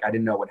shock. Like I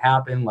didn't know what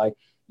happened. Like,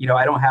 you know,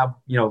 I don't have,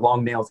 you know,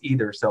 long nails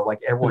either. So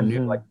like everyone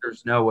knew like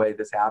there's no way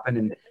this happened.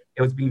 And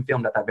it was being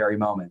filmed at that very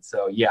moment.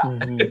 So yeah.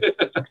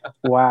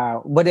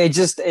 Wow. But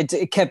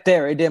it kept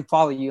there. It didn't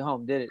follow you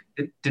home, did it?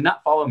 It did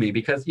not follow me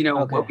because, you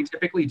know, what we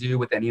typically do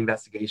with any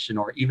investigation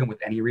or even with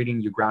any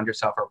reading, you ground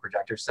yourself or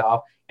protect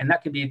yourself. And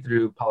that can be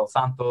through Palo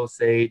Santo,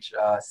 sage,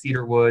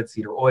 cedar wood,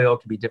 cedar oil,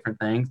 it can be different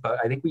things. But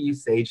I think we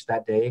used sage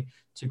that day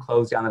to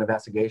close down that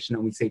investigation.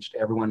 And we saged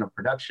everyone in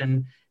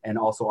production and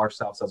also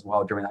ourselves as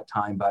well during that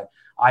time. But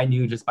I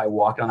knew just by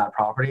walking on that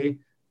property,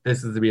 this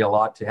is going to be a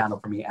lot to handle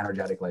for me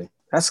energetically.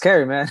 That's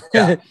scary, man.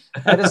 Yeah.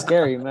 That is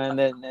scary, man.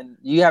 And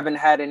you haven't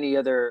had any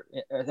other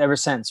ever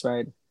since,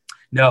 right?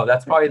 No,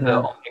 that's probably the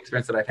only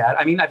experience that I've had.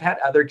 I mean, I've had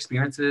other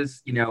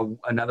experiences. You know,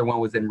 another one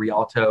was in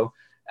Rialto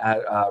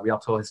at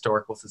Rialto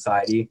Historical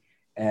Society.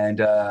 And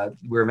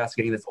we were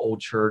investigating this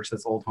old church,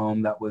 this old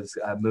home that was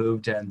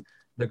moved. And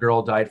the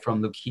girl died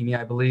from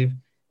leukemia, I believe.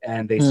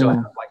 And they still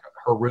have like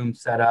her room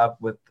set up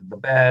with the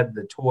bed,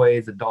 the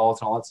toys, the dolls,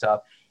 and all that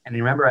stuff. And I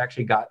remember I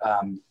actually got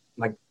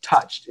like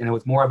touched, and it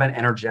was more of an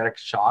energetic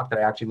shock that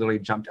I actually literally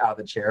jumped out of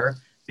the chair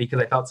because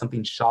I felt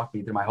something shock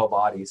me through my whole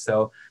body.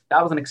 So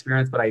that was an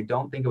experience, but I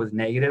don't think it was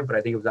negative, but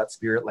I think it was that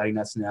spirit letting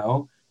us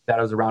know that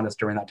it was around us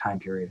during that time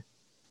period.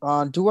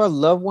 Do our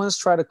loved ones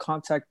try to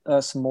contact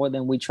us more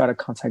than we try to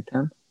contact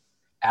them?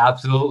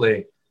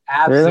 Absolutely.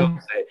 Really?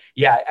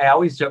 Yeah. I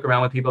always joke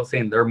around with people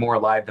saying they're more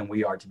alive than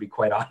we are, to be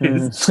quite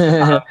honest,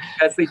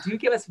 because they do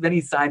give us many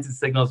signs and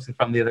signals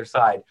from the other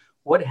side.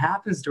 What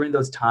happens during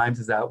those times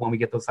is that when we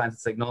get those signs and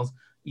signals,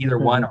 either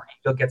one, our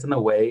ego gets in the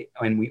way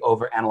and we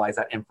overanalyze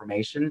that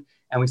information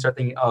and we start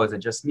thinking, oh, is it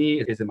just me?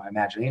 Is it my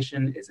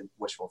imagination? Is it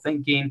wishful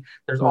thinking?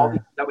 There's all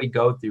these that we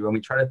go through and we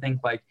try to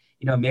think like,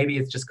 you know, maybe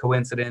it's just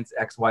coincidence,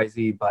 X, Y,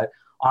 Z. But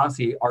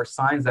honestly, our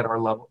signs that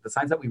the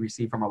signs that we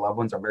receive from our loved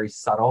ones are very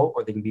subtle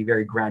or they can be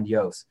very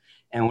grandiose.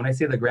 And when I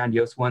say the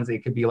grandiose ones,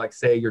 it could be like,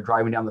 say you're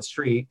driving down the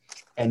street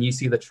and you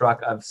see the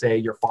truck of, say,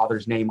 your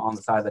father's name on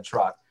the side of the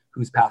truck,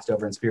 who's passed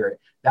over in spirit.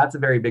 That's a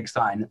very big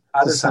sign.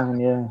 Other signs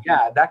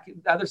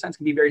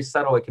can be very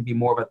subtle. It can be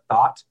more of a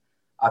thought,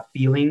 a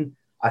feeling,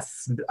 a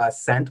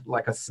scent,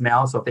 like a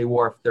smell. So if they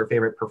wore their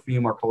favorite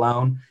perfume or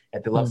cologne,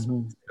 if they love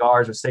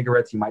cigars or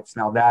cigarettes, you might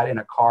smell that in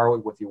a car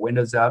with your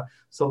windows up.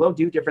 So they'll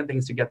do different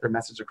things to get their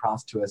message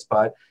across to us.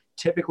 But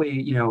typically,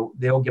 you know,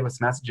 they'll give us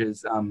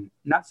messages,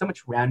 not so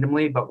much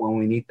randomly, but when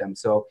we need them.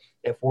 So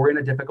if we're in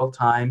a difficult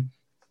time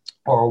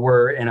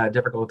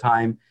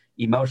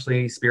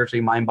emotionally,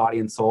 spiritually, mind, body,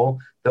 and soul,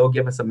 they'll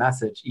give us a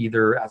message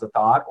either as a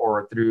thought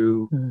or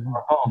through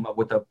our home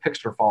with a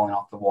picture falling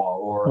off the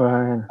wall,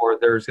 or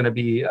there's going to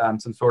be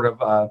some sort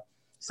of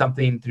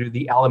something through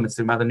the elements,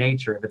 through Mother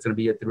Nature. If it's going to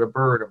be through a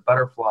bird, a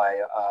butterfly,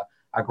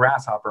 a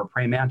grasshopper, a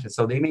praying mantis.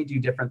 So they may do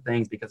different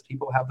things because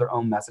people have their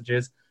own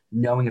messages,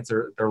 knowing it's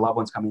their loved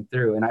ones coming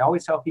through. And I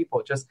always tell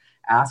people, just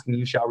ask and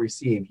you shall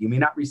receive. You may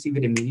not receive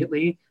it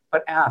immediately,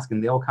 but ask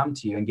and they'll come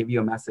to you and give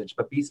you a message,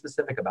 but be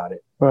specific about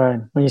it.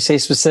 Right. When you say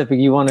specific,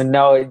 you want to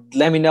know,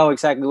 let me know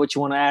exactly what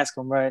you want to ask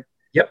them, right?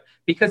 Yep.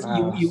 Because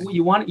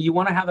you want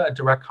to have a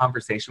direct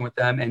conversation with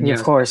them. And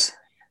of course,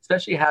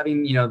 especially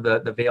having, you know,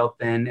 the veil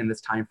thin in this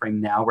time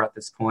frame now, we're at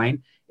this point,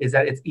 is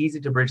that it's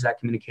easy to bridge that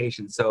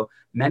communication. So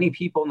many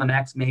people in the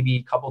next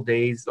maybe couple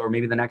days or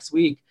maybe the next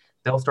week,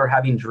 they'll start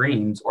having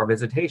dreams or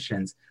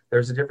visitations.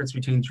 There's a difference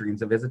between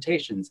dreams and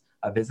visitations.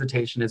 A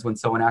visitation is when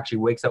someone actually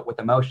wakes up with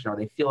emotion, or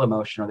they feel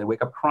emotion, or they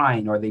wake up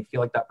crying, or they feel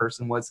like that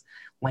person was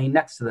laying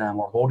next to them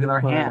or holding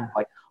their hand.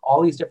 Like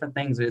all these different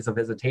things is a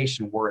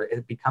visitation where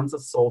it becomes a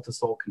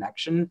soul-to-soul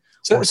connection.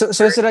 So is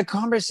it a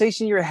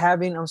conversation you're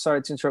having? I'm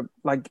sorry to interrupt.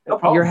 Like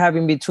you're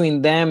having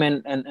between them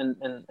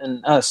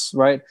and us,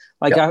 right?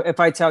 Like if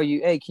I tell you,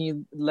 hey, can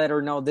you let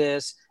her know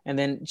this? And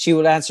then she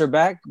would answer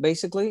back,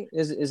 basically?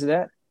 Is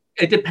that?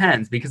 It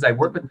depends, because I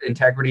work with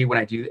integrity when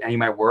I do any of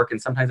my work.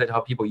 And sometimes I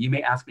tell people, you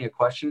may ask me a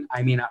question,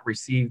 I may not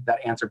receive that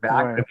answer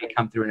back, but it may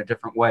come through in a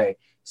different way.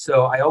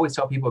 So I always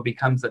tell people it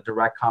becomes a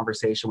direct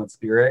conversation with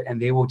spirit,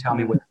 and they will tell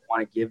me what they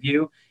want to give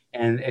you.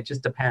 And it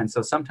just depends.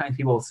 So sometimes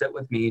people will sit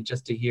with me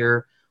just to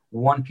hear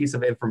one piece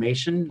of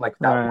information, like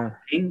that one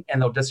thing,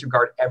 and they'll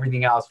disregard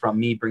everything else from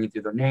me bringing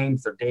through their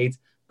names, their dates,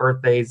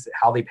 birthdays,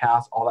 how they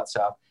pass, all that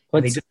stuff.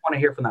 And they just want to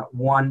hear from that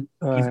one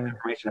piece of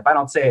information. If I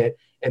don't say it,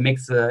 it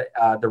makes the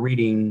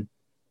reading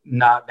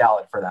not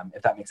valid for them,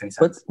 if that makes any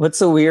sense. What's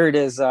the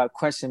weirdest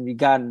question you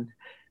gotten?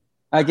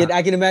 I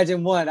can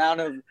imagine one. I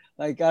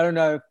don't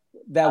know if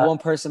that one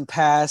person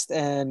passed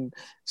and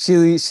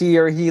she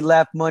or he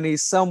left money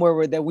somewhere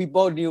where that we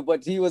both knew,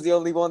 but he was the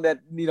only one that,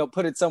 you know,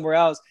 put it somewhere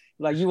else.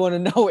 Like, you want to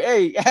know,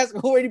 hey, ask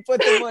him where he put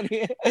the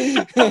money.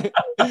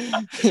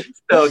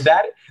 So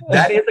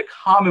that is a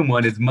common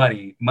one, is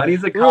money. Money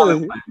is a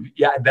common one.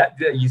 Yeah, that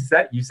you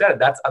said it.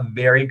 That's a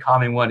very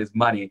common one, is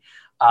money.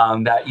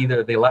 That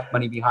either they left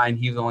money behind,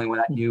 he was the only one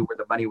that knew where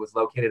the money was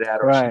located at,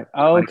 or right.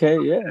 Oh, okay,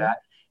 yeah.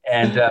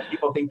 And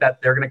people think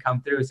that they're going to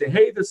come through and say,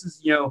 hey, this is,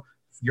 you know,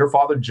 your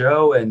father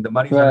Joe, and the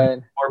money's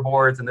on the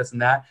floorboards and this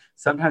and that.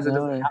 Sometimes it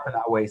doesn't happen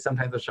that way.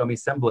 Sometimes they'll show me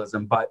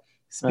symbolism. But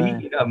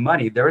speaking of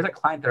money, there was a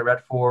client that I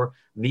read for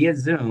via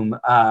Zoom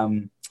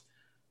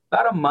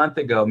about a month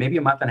ago, maybe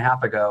a month and a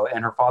half ago,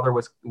 and her father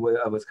was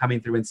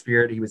coming through in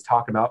spirit. He was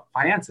talking about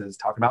finances,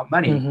 talking about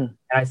money. And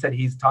I said,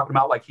 he's talking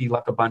about like he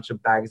left a bunch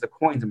of bags of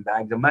coins and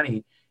bags of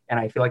money. And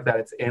I feel like that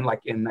it's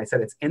I said,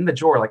 it's in the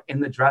drawer, like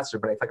in the dresser,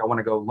 but I think I want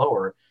to go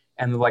lower.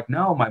 And they're like,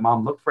 no, my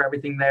mom looked for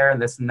everything there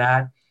and this and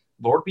that.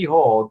 Lord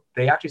behold,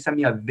 they actually sent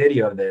me a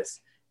video of this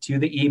to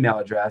the email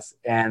address.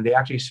 And they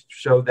actually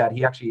showed that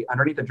he actually,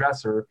 underneath the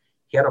dresser,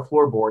 he had a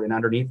floorboard, and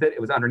underneath it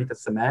was underneath the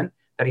cement,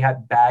 that he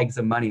had bags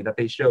of money, that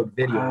they showed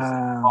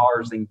videos,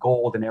 cars and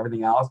gold and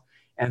everything else.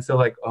 And so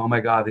like, oh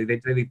my God, they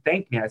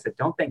thanked me. I said,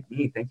 don't thank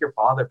me. Thank your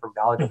father for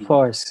validating. Of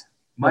course.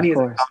 Money is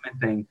a common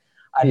thing.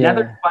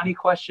 Another funny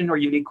question or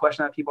unique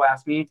question that people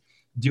ask me,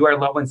 do our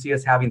loved ones see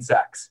us having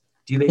sex?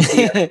 Do they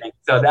see everything?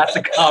 So that's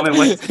a common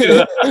one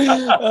too.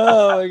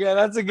 Oh my God,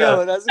 that's a good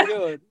one. That's a good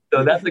one.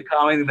 So that's the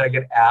common thing that I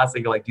get asked.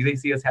 Like, do they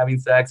see us having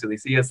sex? Or they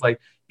see us like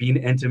being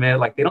intimate?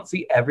 Like, they don't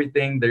see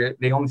everything.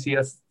 They only see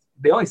us.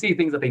 They only see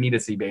things that they need to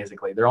see.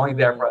 Basically, they're only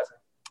there for us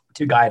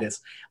to guide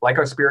us. Like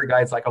our spirit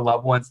guides, like our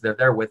loved ones, they're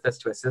there with us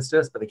to assist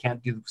us, but they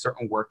can't do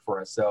certain work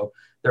for us. So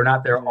they're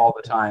not there all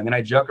the time. And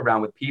I joke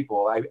around with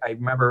people. I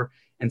remember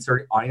in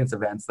certain audience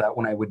events that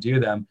when I would do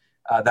them,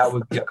 that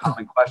would be a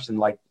common question.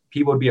 Like,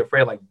 people would be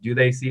afraid, like, do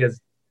they see us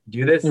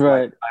do this?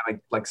 Right.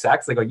 Like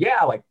sex? They go,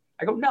 yeah. Like,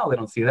 I go, no, they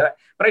don't see that.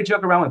 But I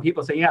joke around when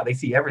people say, yeah, they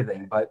see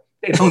everything, but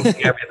they don't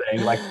see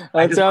everything. Like,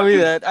 I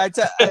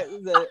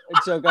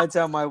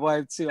tell my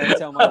wife too. I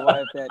tell my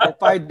wife that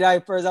if I die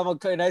first, I'm gonna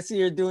come and I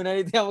see her doing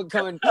anything, I'm gonna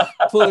come and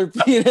pull her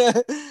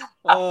penis.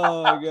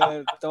 Oh my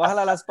God. Te vas a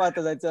jalar las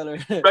patas, I tell her.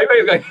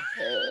 Right.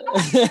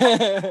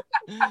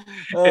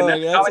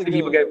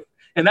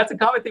 And that's a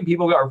common thing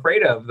people are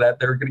afraid of, that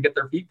they're going to get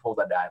their feet pulled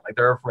at that. Like,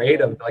 they're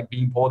afraid of like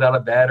being pulled out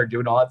of bed or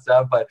doing all that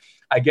stuff. But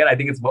again, I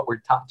think it's what we're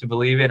taught to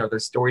believe in, or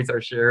there's stories that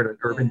are shared, or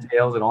urban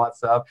tales and all that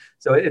stuff.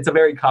 So it's a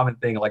very common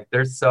thing. Like,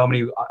 there's so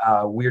many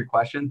weird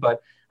questions,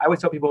 but I always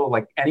tell people,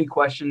 like, any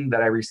question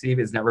that I receive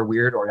is never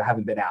weird or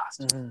haven't been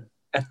asked.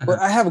 Well,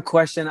 I have a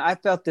question. I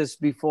felt this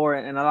before,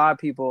 and a lot of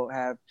people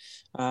have.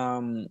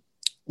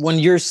 When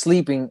you're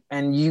sleeping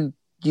and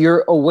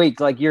you're awake,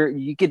 like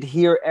you could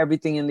hear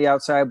everything in the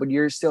outside, but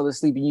you're still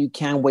asleep and you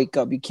can't wake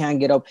up. You can't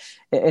get up.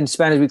 In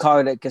Spanish, we call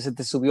it que se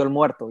te subió el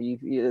muerto.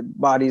 Your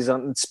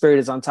spirit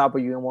is on top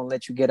of you and won't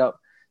let you get up.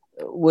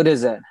 What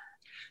is that?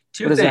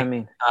 What does that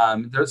mean?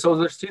 There's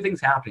two things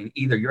happening.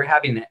 Either you're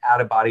having an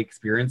out-of-body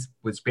experience,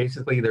 which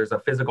basically there's a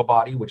physical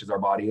body, which is our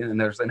body, and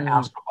there's an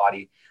astral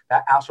body.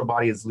 That astral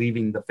body is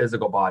leaving the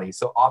physical body.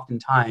 So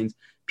oftentimes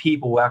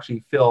people will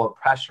actually feel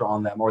pressure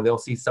on them, or they'll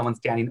see someone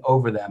standing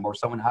over them or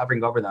someone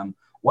hovering over them.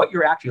 What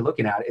you're actually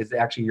looking at is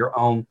actually your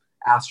own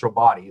astral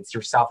body. It's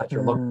yourself that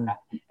you're looking at.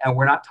 And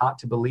we're not taught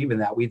to believe in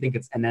that. We think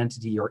it's an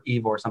entity or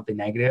evil or something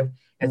negative.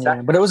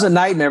 But it was a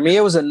nightmare. Me,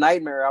 it was a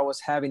nightmare I was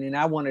having, and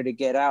I wanted to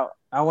get out.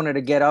 I wanted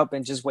to get up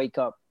and just wake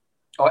up.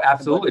 Oh,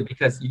 absolutely.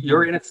 Because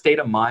you're in a state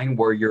of mind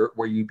where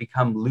you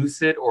become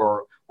lucid,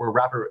 or where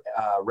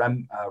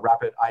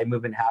rapid eye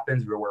movement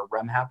happens, or where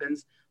REM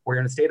happens, where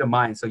you're in a state of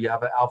mind. So you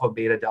have an alpha,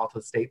 beta,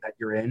 delta state that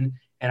you're in.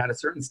 And at a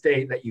certain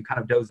state that you kind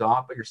of doze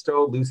off, but you're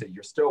still lucid.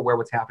 You're still aware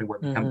what's happening, where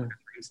it becomes a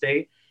dream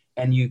state.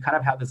 And you kind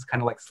of have this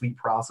kind of like sleep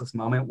paralysis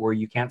moment where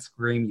you can't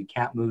scream, you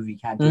can't move, you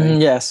can't do anything.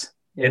 Yes.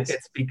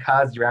 It's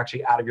because you're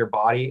actually out of your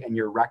body and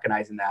you're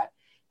recognizing that.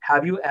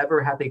 Have you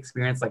ever had the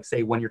experience, like,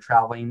 say, when you're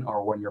traveling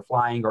or when you're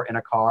flying or in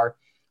a car?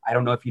 I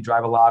don't know if you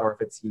drive a lot, or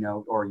if it's,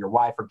 or your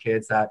wife or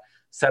kids, that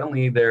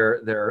suddenly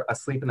they're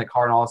asleep in the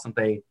car and all of a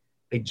sudden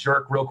they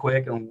jerk real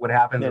quick, and what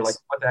happens? They're like,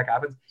 what the heck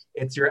happens?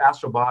 It's your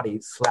astral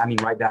body slamming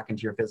right back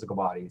into your physical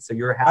body. So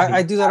you're having.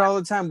 I do that all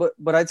the time,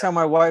 but I tell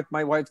my wife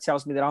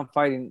tells me that I'm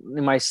fighting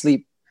in my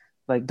sleep.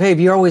 Like, babe,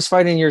 you're always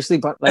fighting in your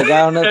sleep. Like, I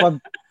don't know if I'm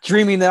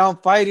dreaming that I'm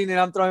fighting and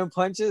I'm throwing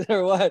punches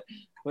or what.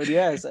 But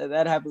yes,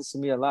 that happens to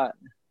me a lot.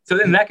 So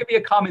then that could be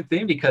a common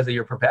thing because of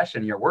your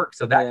profession, your work.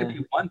 So that could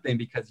be one thing,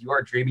 because you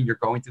are dreaming, you're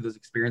going through those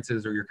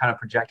experiences, or you're kind of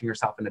projecting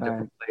yourself in a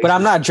different place. But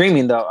I'm not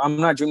dreaming though. I'm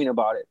not dreaming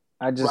about it.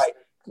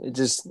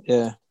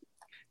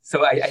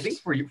 So I think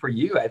for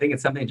you, I think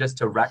it's something just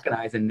to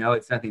recognize and know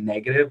it's nothing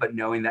negative, but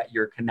knowing that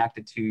you're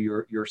connected to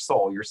your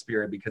soul, your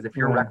spirit. Because if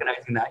you're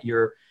recognizing that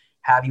you're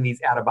having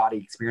these out of body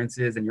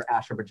experiences and you're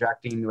astral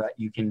projecting, that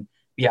you can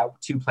be at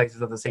two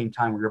places at the same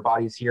time where your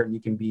body's here, and you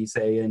can be,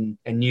 say, in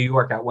New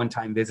York at one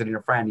time visiting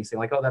a friend. You say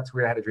like, oh, that's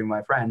weird, I had a dream of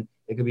my friend.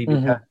 It could be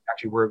because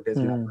actually we're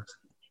visiting that person.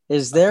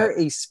 Is there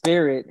a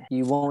spirit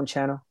you won't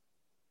channel?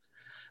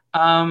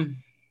 No,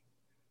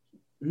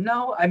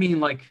 I mean,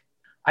 like,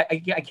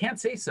 I can't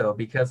say so,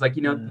 because, like,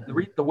 you know,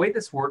 the way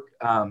this work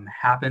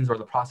happens, or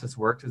the process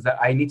works, is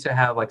that I need to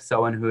have like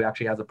someone who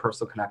actually has a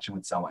personal connection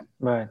with someone.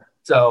 Right.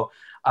 So,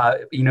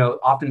 you know,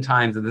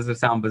 oftentimes, and this will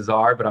sound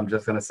bizarre, but I'm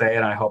just going to say it,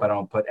 and I hope I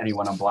don't put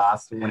anyone on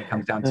blast when it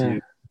comes down to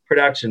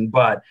production.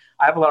 But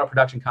I have a lot of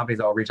production companies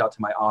that will reach out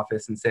to my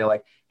office and say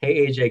like,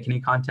 hey, AJ, can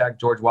you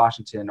contact George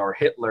Washington or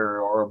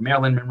Hitler or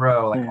Marilyn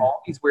Monroe? Like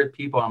all these weird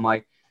people. I'm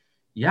like,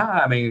 yeah,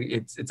 I mean,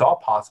 it's all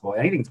possible.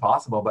 Anything's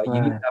possible, but you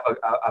need to have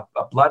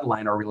a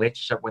bloodline or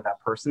relationship with that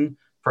person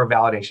for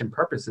validation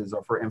purposes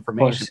or for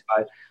information.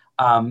 But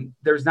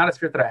there's not a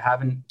spirit that I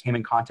haven't came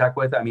in contact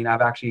with. I mean,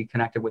 I've actually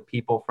connected with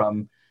people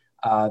from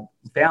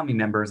family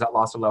members that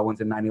lost their loved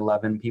ones in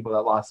 9/11, people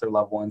that lost their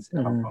loved ones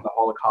from the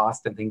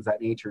Holocaust and things of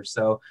that nature.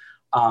 So,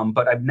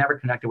 but I've never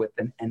connected with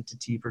an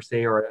entity per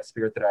se, or a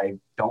spirit that I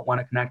don't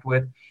want to connect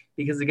with,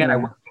 because again, I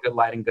work with good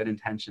light and good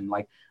intention.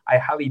 Like, I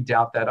highly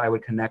doubt that I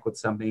would connect with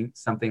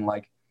something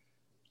like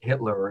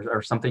Hitler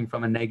or something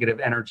from a negative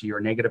energy or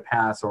negative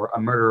past, or a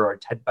murderer or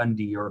Ted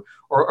Bundy or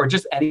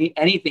just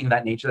anything of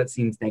that nature that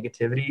seems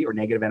negativity or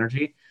negative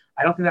energy.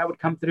 I don't think that would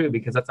come through,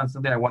 because that's not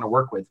something I want to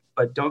work with.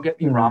 But don't get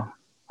me wrong.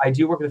 I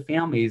do work with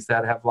families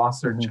that have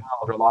lost their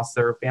child or lost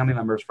their family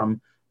members from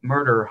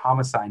murder,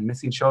 homicide,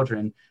 missing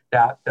children,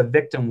 that the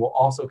victim will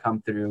also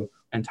come through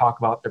and talk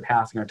about their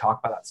passing or talk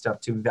about that stuff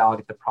to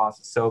validate the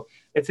process. So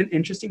it's an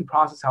interesting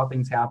process how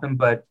things happen.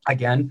 But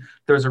again,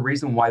 there's a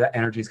reason why that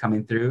energy is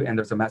coming through, and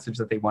there's a message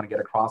that they want to get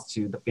across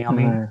to the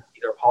family,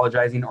 either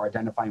apologizing or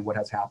identifying what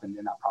has happened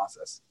in that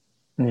process.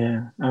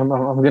 Yeah, I'm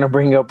going to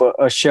bring up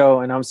a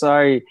show, and I'm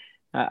sorry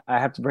I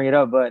have to bring it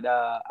up, but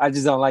I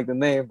just don't like the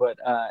name. But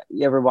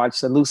you ever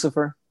watched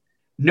Lucifer?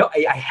 No,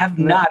 I have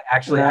not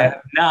actually.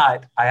 I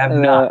have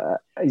not.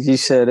 You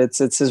should.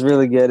 It's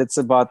really good. It's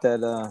about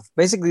that.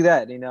 Basically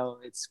that, you know,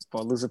 it's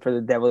about Lucifer,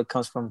 the devil that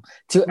comes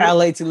to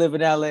LA to live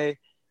in LA,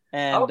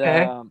 and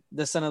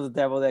the son of the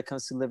devil that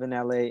comes to live in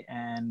LA,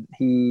 and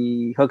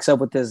he hooks up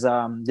with this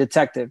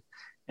detective,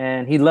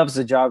 and he loves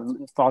the job,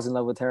 falls in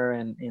love with her,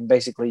 and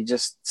basically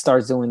just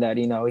starts doing that.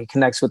 You know, he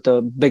connects with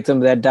the victim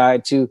that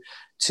died to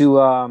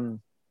so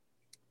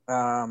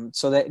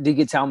that they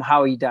could tell him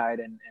how he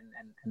died and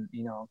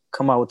you know,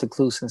 come out with the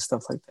clues and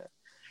stuff like that.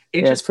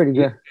 It's pretty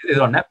good. Is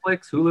it on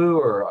Netflix, Hulu,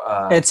 or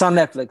it's on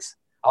Netflix.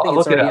 I'll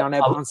look it up.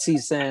 On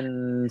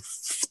season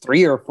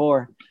 3 or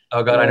 4.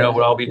 Oh God, I know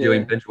what I'll be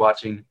doing, binge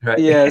watching. Right?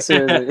 Yeah,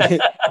 seriously.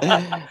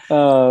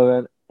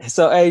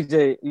 So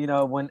AJ, you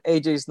know, when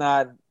AJ's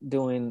not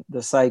doing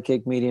the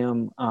psychic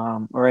medium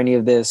or any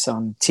of this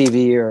on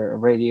TV or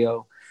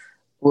radio,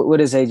 what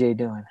is AJ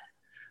doing?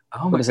 Oh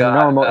my God. What is a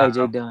normal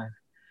AJ doing?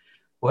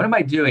 What am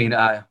I doing?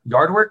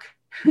 Yard work?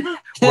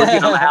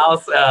 Working on the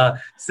house.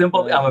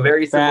 Simple. I'm a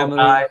very simple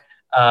guy.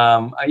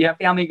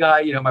 Family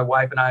guy. You know, my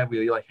wife and I,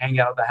 we like hang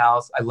out at the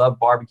house. I love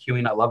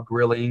barbecuing. I love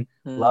grilling.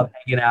 Love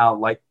hanging out.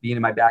 Like being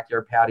in my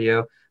backyard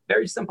patio.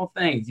 Very simple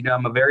things. You know,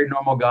 I'm a very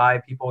normal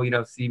guy. People, you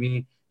know, see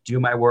me do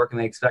my work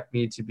and they expect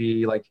me to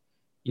be like,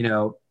 you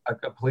know, a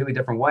completely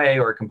different way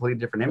or a completely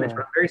different image. But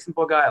I'm a very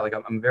simple guy. Like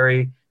I'm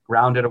very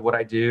grounded of what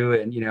I do.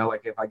 And, you know,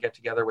 like if I get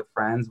together with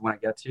friends, when I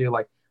get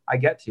to,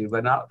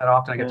 but not that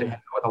often I get to hang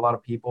out with a lot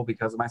of people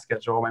because of my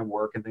schedule, my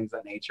work and things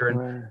of that nature.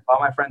 And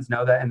all my friends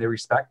know that and they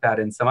respect that.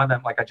 And some of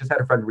them, like I just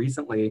had a friend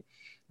recently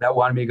that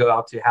wanted me to go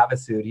out to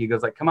Havasu. He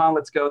goes like, come on,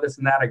 let's go this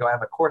and that. I go, I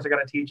have a course I got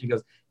to teach. He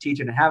goes, teach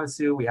it in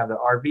Havasu. We have the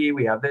RV,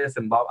 we have this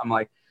and blah. I'm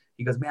like,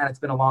 he goes, man, it's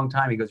been a long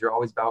time. He goes, you're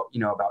always about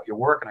your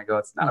work. And I go,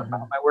 it's not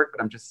about my work,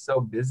 but I'm just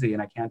so busy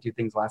and I can't do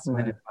things last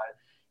minute. But,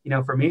 you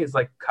know, for me, it's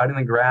like cutting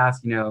the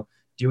grass, you know,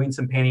 doing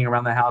some painting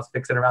around the house,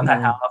 fixing around the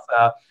house,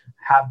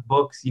 have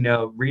books, you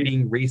know,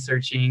 reading,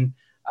 researching,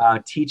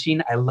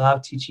 teaching. I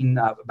love teaching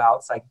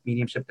about psychic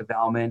mediumship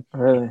development.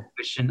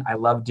 Intuition. I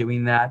love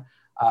doing that.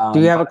 Do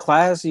you have a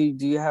class? Do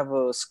you have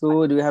a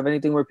school? Do you have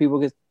anything where people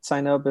can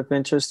sign up if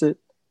interested?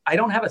 I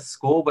don't have a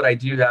school, but I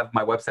do have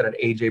my website at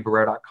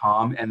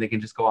ajbarrera.com, and they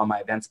can just go on my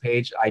events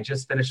page. I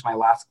just finished my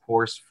last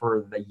course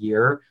for the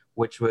year,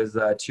 which was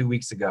 2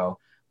 weeks ago.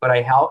 But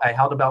I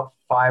held about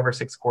 5 or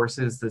 6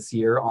 courses this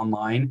year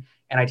online,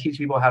 and I teach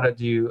people how to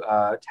do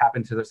tap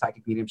into their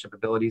psychic mediumship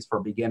abilities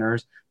for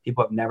beginners.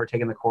 People have never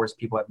taken the course.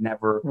 People have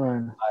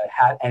never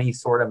had any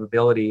sort of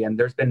ability. And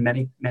there's been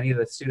many of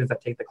the students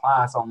that take the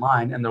class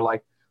online, and they're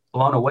like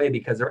blown away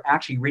because they're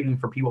actually reading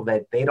for people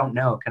that they don't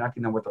know,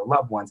 connecting them with their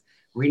loved ones,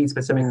 reading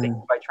specific things.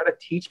 I try to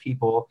teach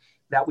people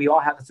that we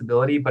all have this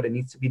ability, but it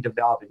needs to be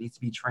developed. It needs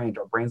to be trained.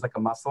 Our brain's like a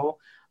muscle.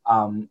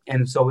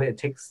 And so it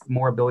takes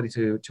more ability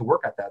to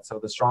work at that. So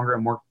the stronger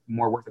and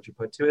more work that you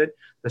put to it,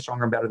 the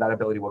stronger and better that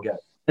ability will get.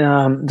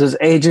 Does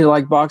AJ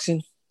like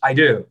boxing? I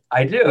do.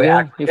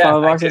 Yeah, you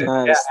follow boxing?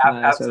 Nice,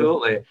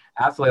 absolutely.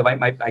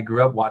 I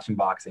grew up watching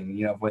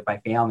boxing, with my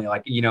family,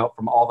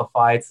 from all the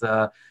fights,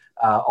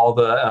 all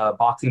the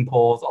boxing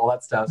polls, all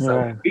that stuff.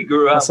 So we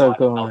grew up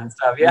watching all that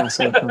stuff. Yeah. That's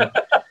so cool.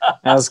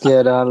 That's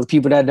good.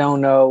 People that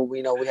don't know,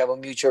 we have a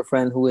mutual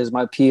friend who is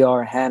my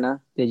PR,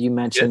 Hannah, that you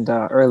mentioned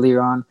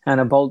earlier on.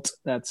 Hannah Bolt,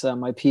 that's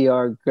my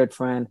PR good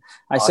friend.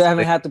 I still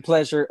haven't had the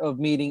pleasure of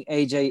meeting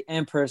AJ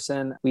in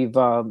person. We've,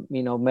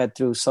 met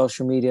through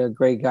social media.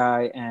 Great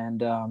guy. And,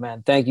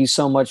 man, thank you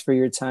so much for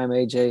your time,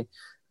 AJ.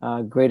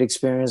 Great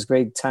experience.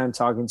 Great time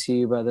talking to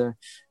you, brother.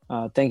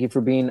 Thank you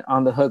for being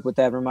on the hook with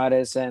Abner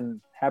Mares,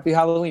 and happy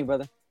Halloween,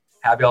 brother.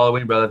 Happy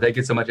Halloween, brother. Thank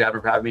you so much,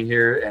 Abner, for having me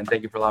here, and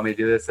thank you for allowing me to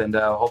do this. And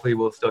hopefully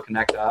we'll still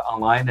connect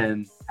online.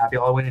 And happy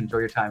Halloween. Enjoy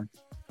your time.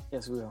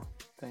 Yes, we will.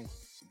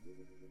 Thanks.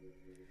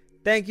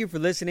 Thank you for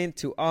listening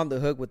to On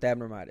the Hook with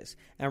Abner Mares.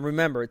 And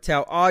remember,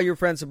 tell all your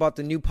friends about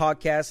the new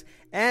podcast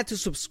and to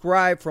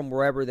subscribe from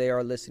wherever they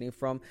are listening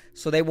from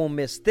so they won't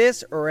miss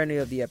this or any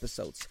of the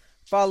episodes.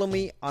 Follow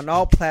me on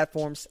all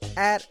platforms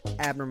at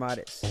Abner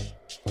Mares.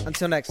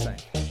 Until next time.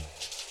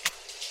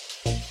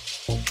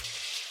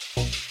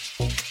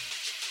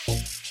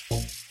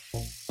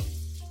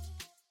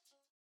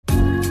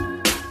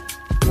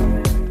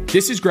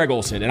 This is Greg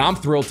Olson, and I'm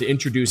thrilled to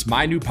introduce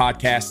my new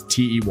podcast,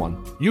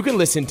 TE1. You can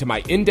listen to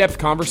my in-depth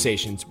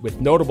conversations with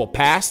notable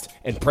past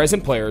and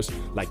present players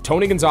like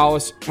Tony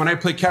Gonzalez. When I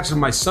play catch with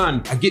my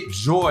son, I get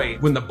joy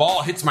when the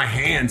ball hits my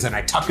hands and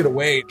I tuck it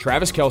away.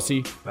 Travis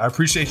Kelce. I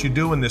appreciate you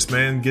doing this,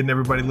 man. Getting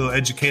everybody a little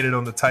educated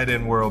on the tight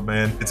end world,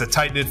 man. It's a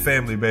tight-knit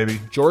family, baby.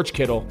 George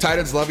Kittle. Tight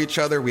ends love each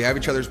other. We have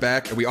each other's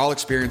back, and we all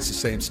experience the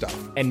same stuff.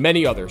 And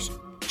many others.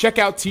 Check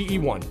out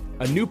TE1,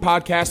 a new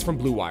podcast from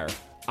Blue Wire,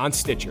 on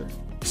Stitcher.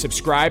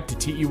 Subscribe to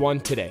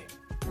TE1 today.